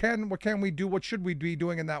what can we do? What should we be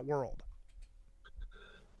doing in that world?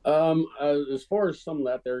 As far as some of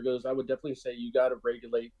that there goes, I would definitely say you got to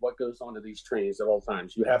regulate what goes onto these trains at all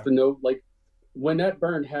times. You have to know, like, when that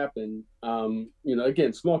burn happened,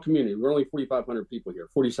 again, small community, we're only 4,500 people here,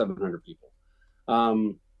 4,700 people.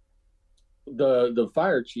 The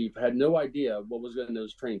fire chief had no idea what was in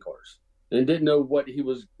those train cars and didn't know what he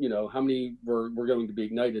was, how many were going to be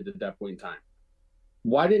ignited at that point in time.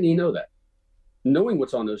 Why didn't he know that? Knowing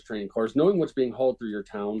what's on those train cars, knowing what's being hauled through your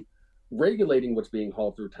town, regulating what's being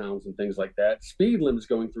hauled through towns and things like that, speed limits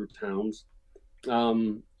going through towns,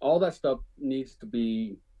 all that stuff needs to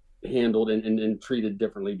be handled and treated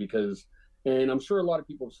differently, because, and I'm sure a lot of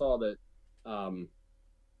people saw that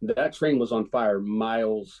that train was on fire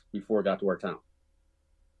miles before it got to our town.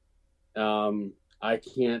 I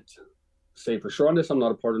can't say for sure on this. I'm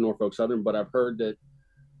not a part of Norfolk Southern, but I've heard that,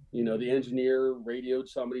 the engineer radioed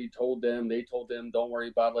somebody, they told them, don't worry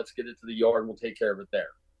about it, let's get it to the yard and we'll take care of it there.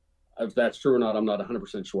 If that's true or not, I'm not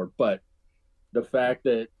 100% sure. But the fact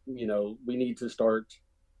that, we need to start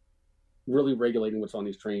really regulating what's on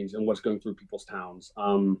these trains and what's going through people's towns.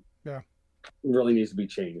 Really needs to be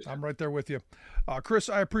changed. I'm right there with you. Chris,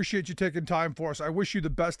 I appreciate you taking time for us. I wish you the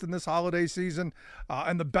best in this holiday season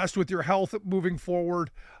and the best with your health moving forward.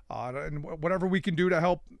 And whatever we can do to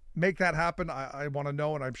help make that happen, I want to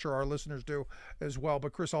know, and I'm sure our listeners do as well.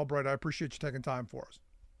 But Chris Albright, I appreciate you taking time for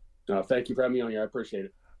us. Thank you for having me on here. I appreciate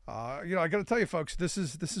it. I got to tell you, folks, this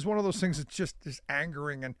is one of those things that's just is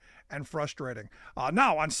angering and frustrating.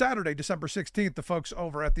 Now, on Saturday, December 16th, the folks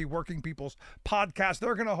over at the Working People's Podcast,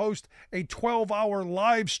 they're going to host a 12-hour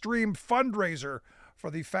live stream fundraiser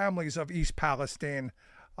for the families of East Palestine.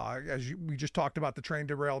 We just talked about the train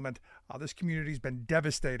derailment, this community's been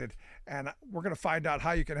devastated, and we're going to find out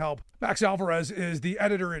how you can help. Max Alvarez is the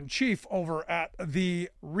editor-in-chief over at the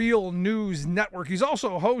Real News Network. He's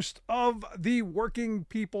also host of the Working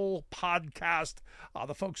People Podcast,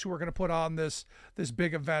 the folks who are going to put on this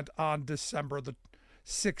big event on December the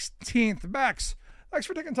 16th. Max, thanks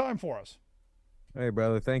for taking time for us. Hey,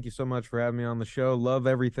 brother. Thank you so much for having me on the show. Love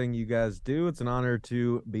everything you guys do. It's an honor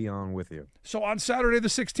to be on with you. So on Saturday the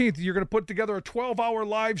 16th, you're going to put together a 12-hour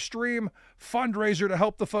live stream fundraiser to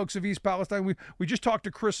help the folks of East Palestine. We just talked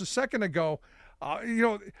to Chris a second ago.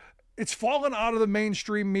 It's fallen out of the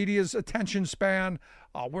mainstream media's attention span.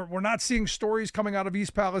 We're not seeing stories coming out of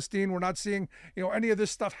East Palestine. We're not seeing, any of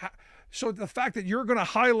this stuff. So the fact that you're going to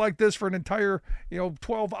highlight this for an entire,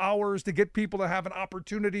 12 hours to get people to have an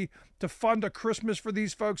opportunity to fund a Christmas for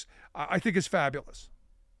these folks, I think is fabulous.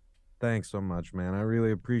 Thanks so much, man. I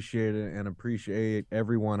really appreciate it and appreciate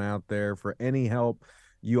everyone out there for any help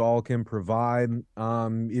you all can provide.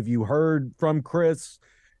 If you heard from Chris,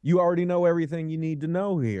 you already know everything you need to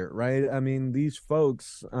know here, right? I mean, these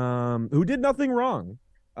folks who did nothing wrong.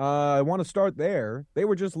 I want to start there. They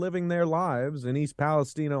were just living their lives in East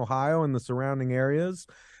Palestine, Ohio, and the surrounding areas.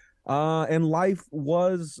 And life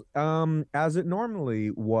was as it normally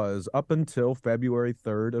was up until February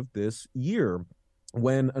 3rd of this year,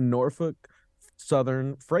 when a Norfolk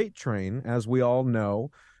Southern freight train, as we all know,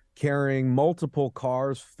 carrying multiple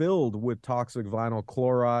cars filled with toxic vinyl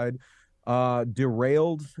chloride,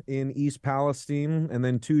 derailed in East Palestine. And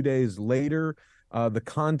then 2 days later, the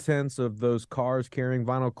contents of those cars carrying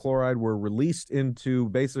vinyl chloride were released into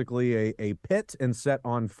basically a pit and set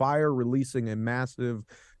on fire, releasing a massive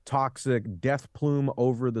toxic death plume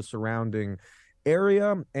over the surrounding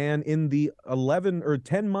area. And in the 11 or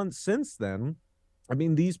 10 months since then, I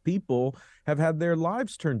mean, these people have had their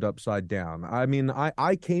lives turned upside down. I mean,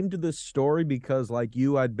 I came to this story because, like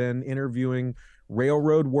you, I'd been interviewing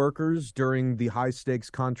railroad workers during the high stakes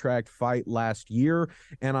contract fight last year.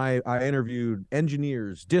 And I interviewed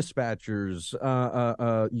engineers, dispatchers,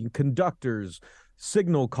 conductors,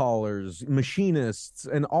 signal callers, machinists,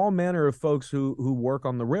 and all manner of folks who work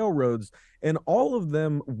on the railroads. And all of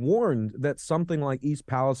them warned that something like East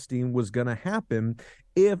Palestine was going to happen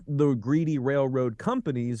if the greedy railroad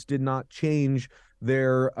companies did not change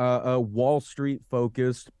their Wall Street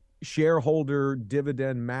focused, shareholder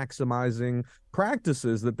dividend maximizing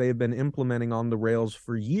practices that they've been implementing on the rails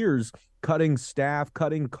for years, cutting staff,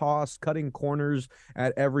 cutting costs, cutting corners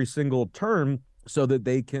at every single turn. so that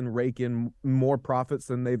they can rake in more profits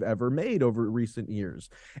than they've ever made over recent years.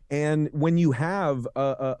 And when you have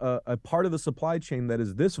a part of the supply chain that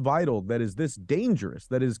is this vital, that is this dangerous,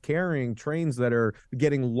 that is carrying trains that are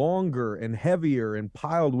getting longer and heavier and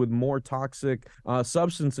piled with more toxic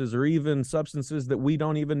substances, or even substances that we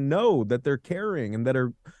don't even know that they're carrying and that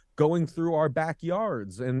are going through our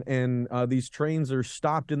backyards, and these trains are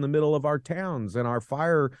stopped in the middle of our towns, and our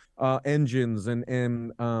fire engines and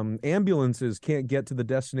ambulances can't get to the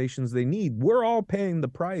destinations they need. We're all paying the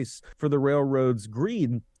price for the railroad's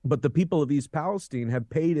greed, but the people of East Palestine have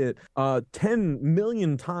paid it 10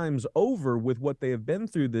 million times over with what they have been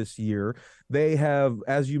through this year. They have,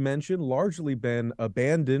 as you mentioned, largely been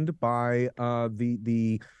abandoned by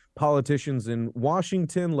the politicians in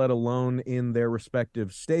Washington, let alone in their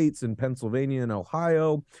respective states in Pennsylvania and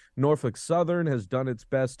Ohio. Norfolk Southern has done its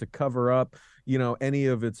best to cover up, any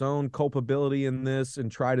of its own culpability in this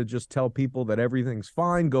and try to just tell people that everything's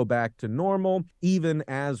fine, go back to normal, even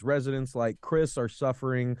as residents like Chris are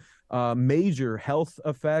suffering major health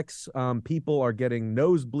effects. People are getting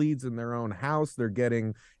nosebleeds in their own house. They're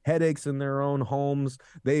getting headaches in their own homes.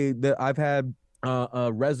 I've had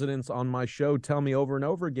residents on my show tell me over and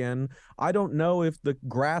over again, I don't know if the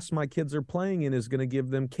grass my kids are playing in is going to give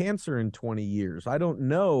them cancer in 20 years. I don't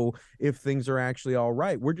know if things are actually all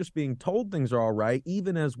right. We're just being told things are all right,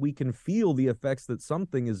 even as we can feel the effects that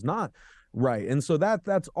something is not right. And so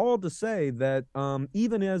that's all to say that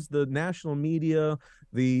even as the national media,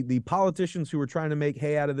 the politicians who are trying to make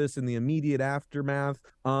hay out of this in the immediate aftermath,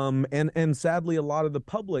 and sadly a lot of the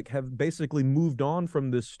public have basically moved on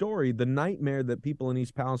from this story, the nightmare that people in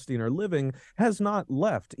East Palestine are living has not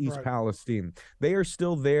left East Palestine. They are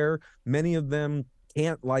still there. Many of them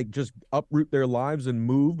can't just uproot their lives and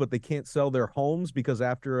move, but they can't sell their homes because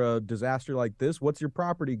after a disaster like this, what's your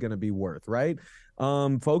property going to be worth, right?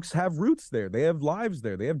 Folks have roots there. They have lives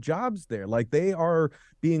there. They have jobs there. They are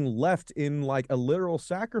being left in a literal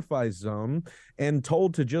sacrifice zone and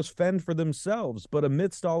told to just fend for themselves. But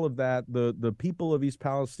amidst all of that, the people of East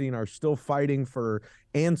Palestine are still fighting for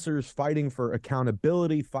answers, fighting for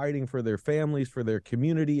accountability, fighting for their families, for their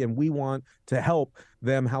community. And we want to help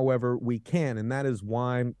them however we can. And that is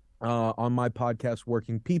why on my podcast,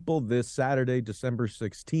 Working People, this Saturday, December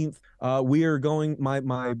 16th, we are going, my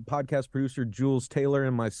podcast producer, Jules Taylor,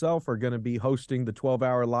 and myself are going to be hosting the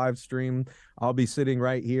 12-hour live stream. I'll be sitting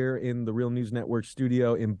right here in the Real News Network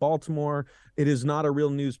studio in Baltimore. It is not a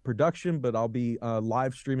Real News production, but I'll be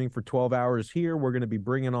live streaming for 12 hours here. We're going to be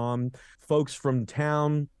bringing on folks from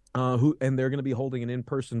town and they're going to be holding an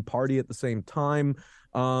in-person party at the same time,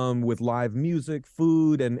 with live music,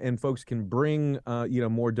 food, and folks can bring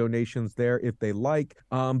more donations there if they like.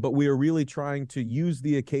 But we are really trying to use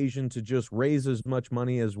the occasion to just raise as much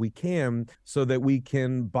money as we can so that we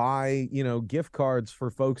can buy gift cards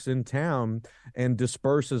for folks in town and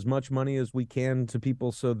disperse as much money as we can to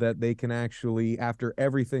people so that they can actually, after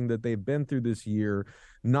everything that they've been through this year,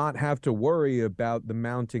 not have to worry about the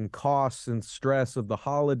mounting costs and stress of the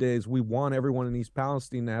holidays. We want everyone in East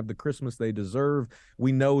Palestine to have the Christmas they deserve.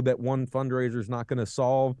 We know that one fundraiser is not going to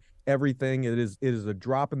solve everything. It is a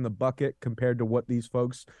drop in the bucket compared to what these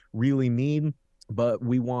folks really need. But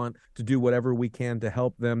we want to do whatever we can to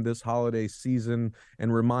help them this holiday season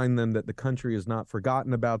and remind them that the country has not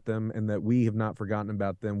forgotten about them and that we have not forgotten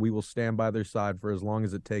about them. We will stand by their side for as long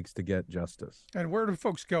as it takes to get justice. And where do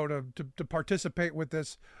folks go to participate with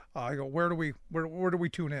this? Where do we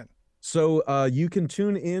tune in? So you can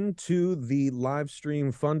tune in to the live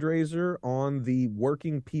stream fundraiser on the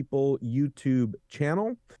Working People YouTube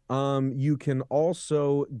channel. You can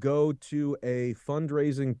also go to a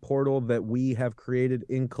fundraising portal that we have created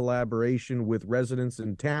in collaboration with residents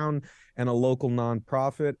in town and a local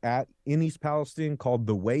nonprofit in East Palestine called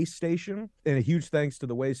The Way Station. And a huge thanks to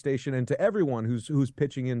The Way Station and to everyone who's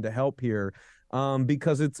pitching in to help here.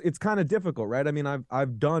 Because it's kind of difficult, right? I mean,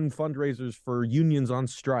 I've done fundraisers for unions on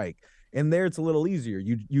strike, and there it's a little easier.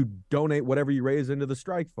 You donate whatever you raise into the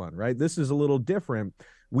strike fund, right? This is a little different.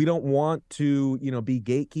 We don't want to, be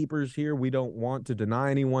gatekeepers here. We don't want to deny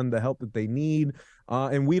anyone the help that they need,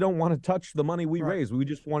 and we don't want to touch the money we raise. We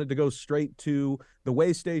just want it to go straight to the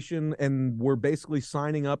Way Station, and we're basically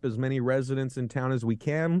signing up as many residents in town as we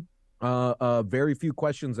can. Very few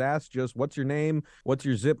questions asked, just what's your name, what's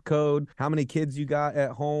your zip code, how many kids you got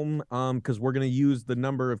at home, because we're going to use the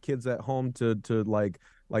number of kids at home to like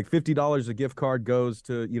 $50 a gift card goes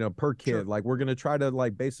to per kid. Sure. We're going to try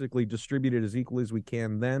to basically distribute it as equally as we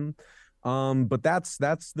can then. But that's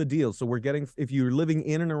the deal. So we're getting, if you're living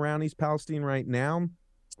in and around East Palestine right now,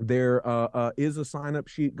 There is a sign-up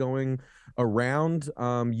sheet going around.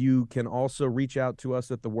 You can also reach out to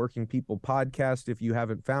us at the Working People Podcast if you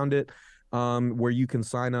haven't found it, where you can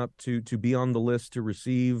sign up to be on the list to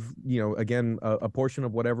receive, again, a portion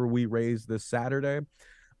of whatever we raise this Saturday.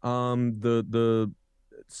 The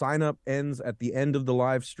sign up ends at the end of the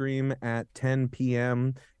live stream at 10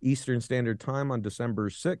 p.m. Eastern Standard Time on December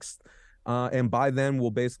 6th. And by then,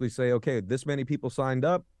 we'll basically say, okay, this many people signed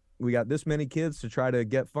up. We got this many kids to try to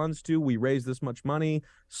get funds to. We raised this much money,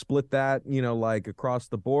 split that, like across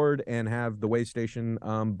the board, and have the way station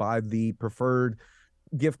buy the preferred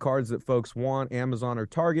gift cards that folks want, Amazon or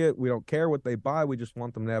Target. We don't care what they buy. We just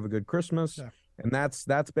want them to have a good Christmas. Yeah. And that's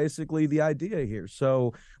basically the idea here.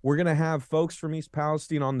 So we're going to have folks from East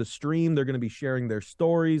Palestine on the stream. They're going to be sharing their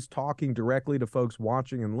stories, talking directly to folks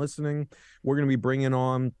watching and listening. We're going to be bringing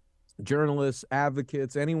on journalists,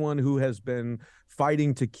 advocates, anyone who has been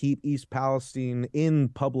fighting to keep East Palestine in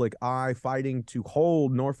public eye, fighting to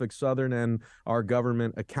hold Norfolk Southern and our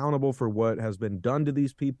government accountable for what has been done to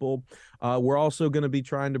these people. We're also going to be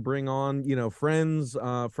trying to bring on, friends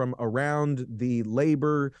from around the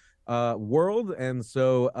labor world. And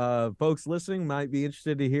so folks listening might be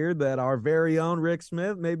interested to hear that our very own Rick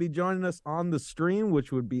Smith may be joining us on the stream,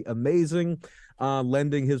 which would be amazing,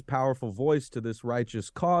 lending his powerful voice to this righteous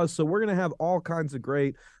cause. So we're going to have all kinds of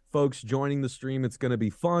great folks joining the stream. It's going to be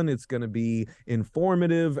fun. It's going to be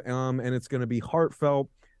informative, and it's going to be heartfelt.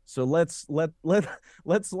 So let's I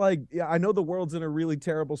know the world's in a really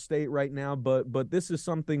terrible state right now, but this is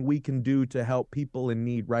something we can do to help people in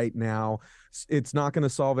need right now. It's not going to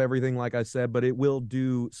solve everything, like I said, but it will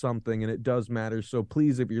do something, and it does matter. So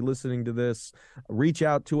please, if you're listening to this, reach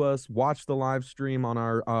out to us, watch the live stream on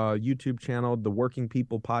our YouTube channel, the Working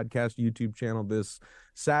People Podcast YouTube channel this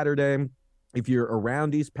Saturday. If you're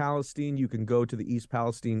around East Palestine, you can go to the East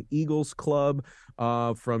Palestine Eagles Club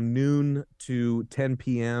from noon to 10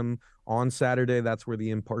 p.m. on Saturday. That's where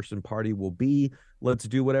the in-person party will be. Let's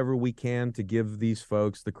do whatever we can to give these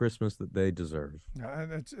folks the Christmas that they deserve. Yeah,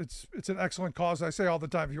 and it's an excellent cause. I say all the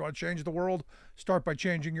time, if you want to change the world, start by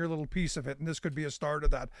changing your little piece of it, and this could be a start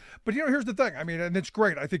of that. But, here's the thing. I mean, and it's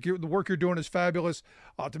great. I think the work you're doing is fabulous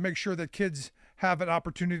to make sure that kids have an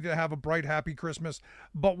opportunity to have a bright, happy Christmas.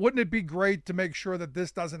 But wouldn't it be great to make sure that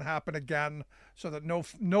this doesn't happen again, so that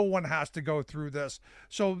no one has to go through this?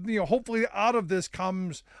 So, hopefully out of this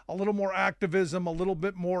comes a little more activism, a little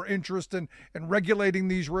bit more interest in regulating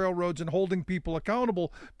these railroads and holding people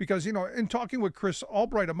accountable. Because, in talking with Chris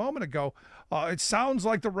Albright a moment ago, it sounds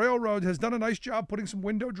like the railroad has done a nice job putting some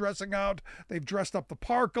window dressing out. They've dressed up the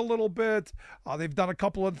park a little bit. They've done a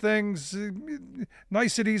couple of things,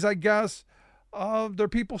 niceties, I guess. There are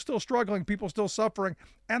people still struggling, people still suffering,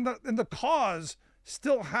 and the cause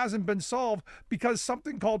still hasn't been solved because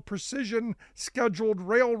something called precision scheduled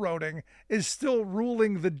railroading is still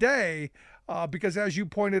ruling the day. Because as you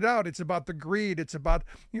pointed out, it's about the greed. It's about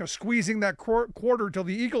squeezing that quarter till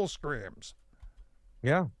the eagle screams.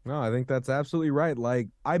 Yeah, no, I think that's absolutely right. Like,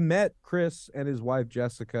 I met Chris and his wife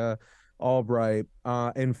Jessica Albright,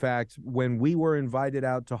 in fact, when we were invited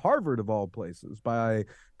out to Harvard, of all places, by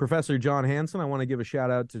Professor John Hanson. I want to give a shout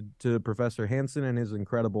out to Professor Hanson and his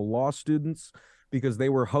incredible law students, because they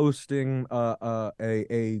were hosting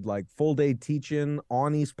a like full day teach-in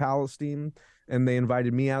on East Palestine, and they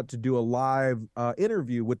invited me out to do a live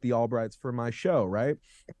interview with the Albrights for my show, right?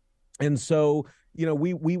 And so,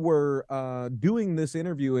 we were doing this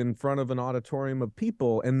interview in front of an auditorium of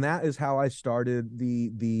people, and that is how I started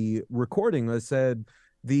the recording. I said,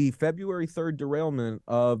 the February 3rd derailment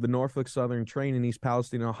of the Norfolk Southern train in East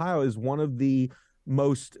Palestine, Ohio, is one of the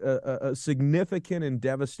most significant and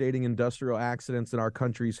devastating industrial accidents in our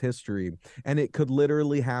country's history. And it could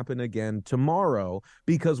literally happen again tomorrow,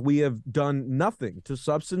 because we have done nothing to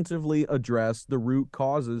substantively address the root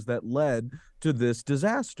causes that led to this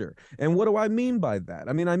disaster. And what do I mean by that?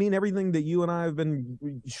 I mean everything that you and I have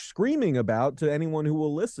been screaming about to anyone who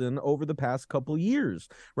will listen over the past couple of years,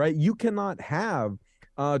 right? You cannot have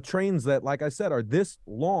trains that, like I said, are this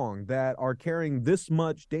long, that are carrying this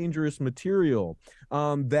much dangerous material,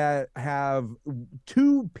 that have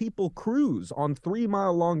 2 people crews on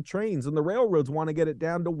 3-mile long trains, and the railroads want to get it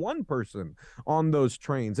down to 1 person on those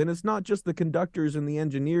trains. And it's not just the conductors and the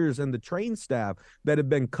engineers and the train staff that have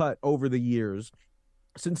been cut over the years.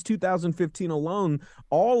 Since 2015 alone,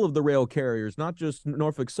 all of the rail carriers, not just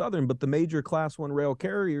Norfolk Southern, but the major Class 1 rail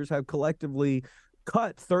carriers, have collectively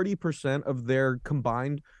cut 30% of their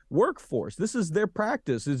combined workforce. This is their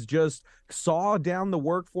practice, is just saw down the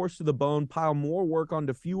workforce to the bone, pile more work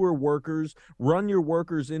onto fewer workers, run your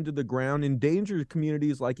workers into the ground, endanger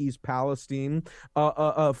communities like East Palestine,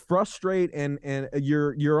 frustrate and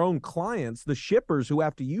your own clients, the shippers who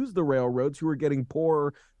have to use the railroads, who are getting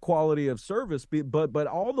poorer quality of service, but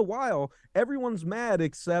all the while everyone's mad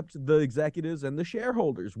except the executives and the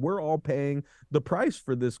shareholders. We're all paying the price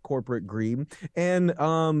for this corporate greed. And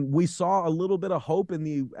we saw a little bit of hope in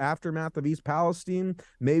the aftermath of East Palestine.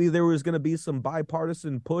 Maybe there was going to be some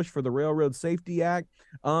bipartisan push for the Railroad Safety Act,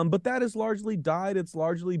 but that has largely died. It's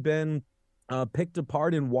largely been picked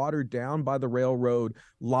apart and watered down by the railroad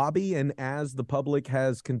lobby. And as the public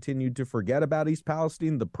has continued to forget about East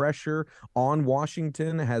Palestine, the pressure on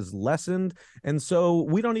Washington has lessened. And so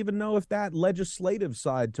we don't even know if that legislative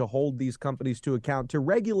side to hold these companies to account, to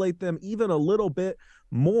regulate them even a little bit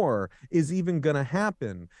more, is even going to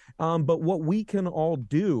happen. But what we can all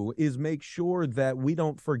do is make sure that we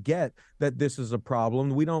don't forget that this is a problem.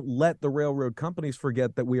 We don't let the railroad companies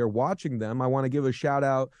forget that we are watching them. I want to give a shout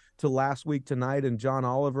out to Last Week Tonight and John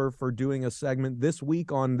Oliver for doing a segment this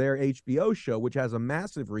week on their HBO show, which has a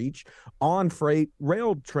massive reach on freight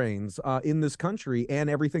rail trains in this country and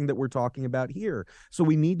everything that we're talking about here. So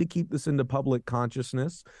we need to keep this into public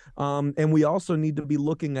consciousness. And we also need to be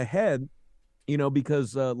looking ahead,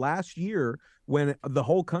 because last year, when the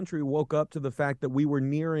whole country woke up to the fact that we were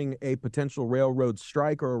nearing a potential railroad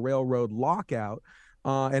strike or a railroad lockout,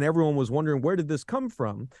 and everyone was wondering, where did this come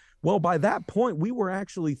from? Well, by that point, we were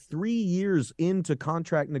actually 3 years into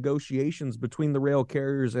contract negotiations between the rail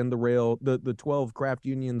carriers and the 12 craft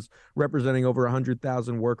unions representing over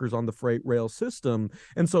 100,000 workers on the freight rail system.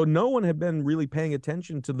 And so no one had been really paying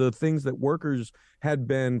attention to the things that workers had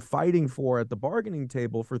been fighting for at the bargaining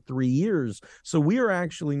table for 3 years. So we are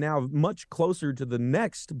actually now much closer to the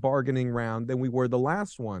next bargaining round than we were the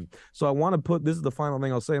last one. So I want to this is the final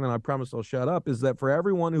thing I'll say, and then I promise I'll shut up, is that for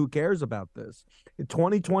everyone who cares about this,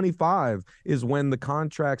 2025 is when the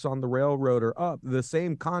contracts on the railroad are up. The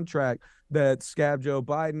same contract that scabbed Joe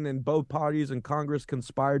Biden and both parties in Congress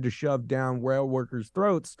conspired to shove down rail workers'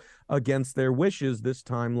 throats against their wishes this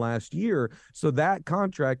time last year. So that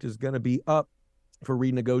contract is going to be up for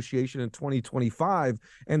renegotiation in 2025.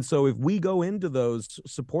 And so if we go into those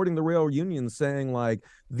supporting the rail unions, saying like,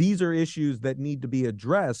 these are issues that need to be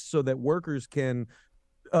addressed so that workers can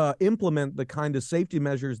implement the kind of safety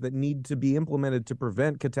measures that need to be implemented to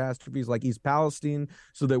prevent catastrophes like East Palestine,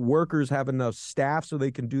 so that workers have enough staff so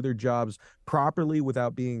they can do their jobs properly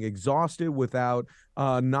without being exhausted, without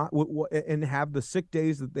and have the sick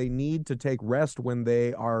days that they need to take rest when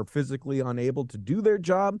they are physically unable to do their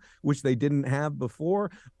job, which they didn't have before.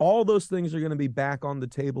 All those things are going to be back on the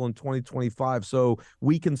table in 2025. So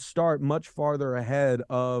we can start much farther ahead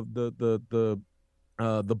of the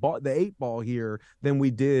 8 ball here than we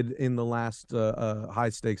did in the last high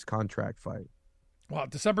stakes contract fight. Well,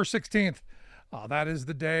 December 16th, that is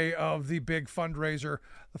the day of the big fundraiser.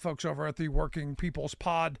 The folks over at the Working People's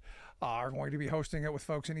Pod are going to be hosting it with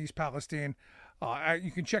folks in East Palestine. You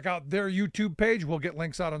can check out their YouTube page. We'll get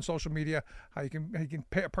links out on social media. How you can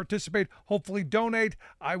participate, hopefully donate.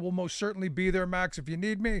 I will most certainly be there, Max, if you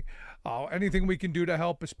need me. Anything we can do to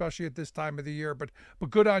help, especially at this time of the year. But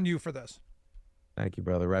good on you for this. Thank you,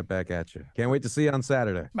 brother. Right back at you. Can't wait to see you on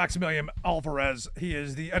Saturday. Maximilian Alvarez. He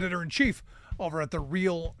is the editor-in-chief over at the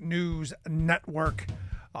Real News Network.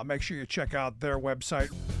 Make sure you check out their website,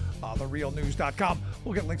 therealnews.com.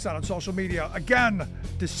 We'll get links out on social media. Again,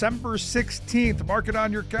 December 16th. Mark it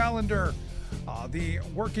on your calendar. The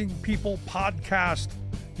Working People Podcast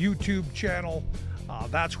YouTube channel.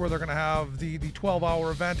 That's where they're going to have the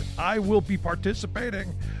 12-hour event. I will be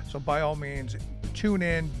participating. So by all means, tune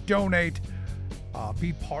in, donate.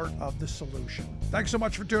 Be part of the solution. Thanks so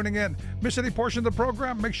much for tuning in. Miss any portion of the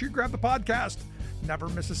program? Make sure you grab the podcast. Never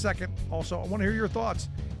miss a second. Also, I want to hear your thoughts.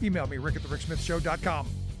 Email me, rick@thericksmithshow.com.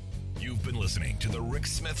 You've been listening to The Rick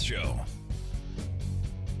Smith Show.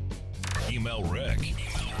 Email Rick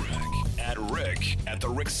at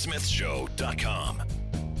rick@thericksmithshow.com.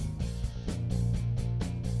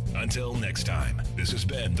 Until next time, this has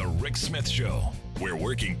been The Rick Smith Show, where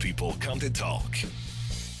working people come to talk.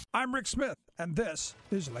 I'm Rick Smith, and this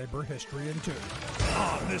is Labor History in 2.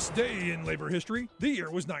 On this day in labor history, the year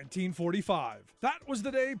was 1945. That was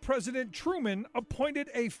the day President Truman appointed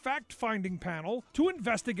a fact-finding panel to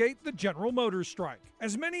investigate the General Motors strike.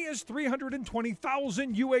 As many as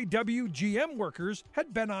 320,000 UAW GM workers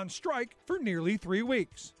had been on strike for nearly 3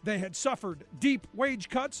 weeks. They had suffered deep wage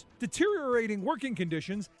cuts, deteriorating working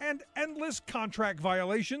conditions, and endless contract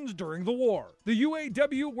violations during the war. The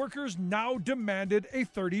UAW workers now demanded a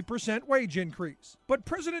 30% wage increase. But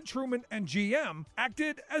President Truman and GM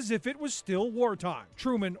acted as if it was still wartime.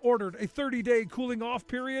 Truman ordered a 30-day cooling-off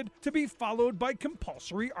period to be followed by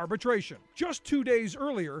compulsory arbitration. Just 2 days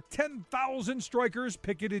earlier, 10,000 strikers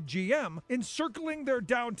picketed GM, encircling their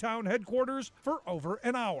downtown headquarters for over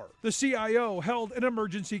an hour. The CIO held an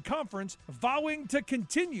emergency conference vowing to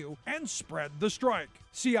continue and spread the strike.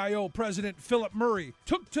 CIO President Philip Murray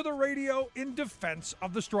took to the radio in defense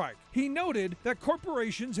of the strike. He noted that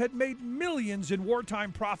corporations had made millions in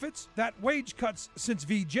wartime profits, that wage cuts since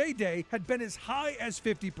VJ Day had been as high as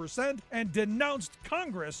 50%, and denounced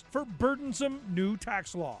Congress for burdensome new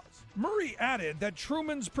tax laws. Murray added that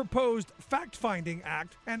Truman's proposed Fact-Finding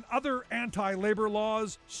Act and other anti-labor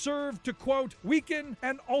laws served to, quote, weaken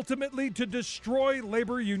and ultimately to destroy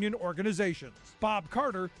labor union organizations. Bob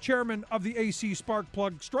Carter, chairman of the AC Spark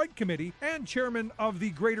Plug Strike Committee and chairman of the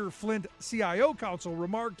Greater Flint CIO Council,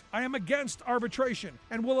 remarked, "I am against arbitration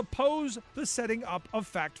and will oppose the setting up of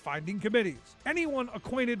fact-finding committees. Anyone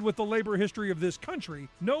acquainted with the labor history of this country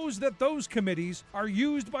knows that those committees are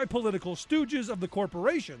used by political stooges of the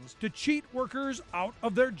corporations to cheat workers out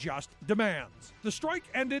of their just demands." The strike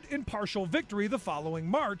ended in partial victory the following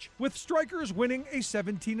March, with strikers winning a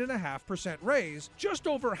 17.5% raise, just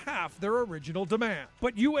over half their original demand.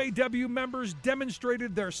 But UAW members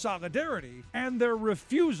demonstrated their solidarity and their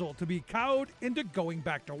refusal to be cowed into going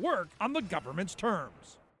back to work on the government's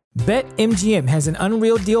terms. BetMGM has an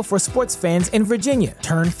unreal deal for sports fans in Virginia.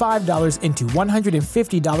 Turn $5 into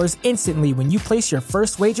 $150 instantly when you place your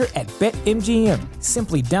first wager at BetMGM.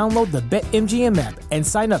 Simply download the BetMGM app and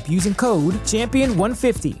sign up using code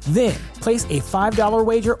Champion150. Then, place a $5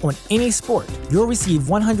 wager on any sport. You'll receive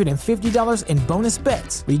 $150 in bonus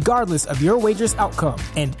bets, regardless of your wager's outcome.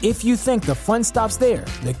 And if you think the fun stops there,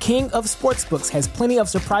 the King of Sportsbooks has plenty of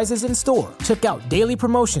surprises in store. Check out daily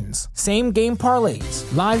promotions, same-game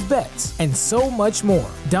parlays, live bets, and so much more.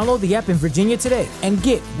 Download the app in Virginia today and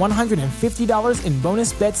get $150 in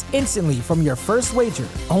bonus bets instantly from your first wager.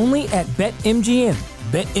 Only at BetMGM.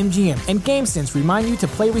 BetMGM and GameSense remind you to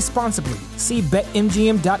play responsibly. See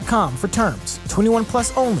BetMGM.com for terms. 21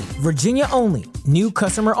 plus only. Virginia only. New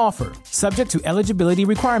customer offer. Subject to eligibility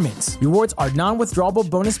requirements. Rewards are non-withdrawable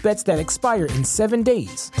bonus bets that expire in 7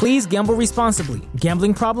 days. Please gamble responsibly.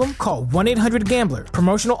 Gambling problem? Call 1-800-GAMBLER.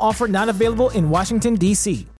 Promotional offer not available in Washington, D.C.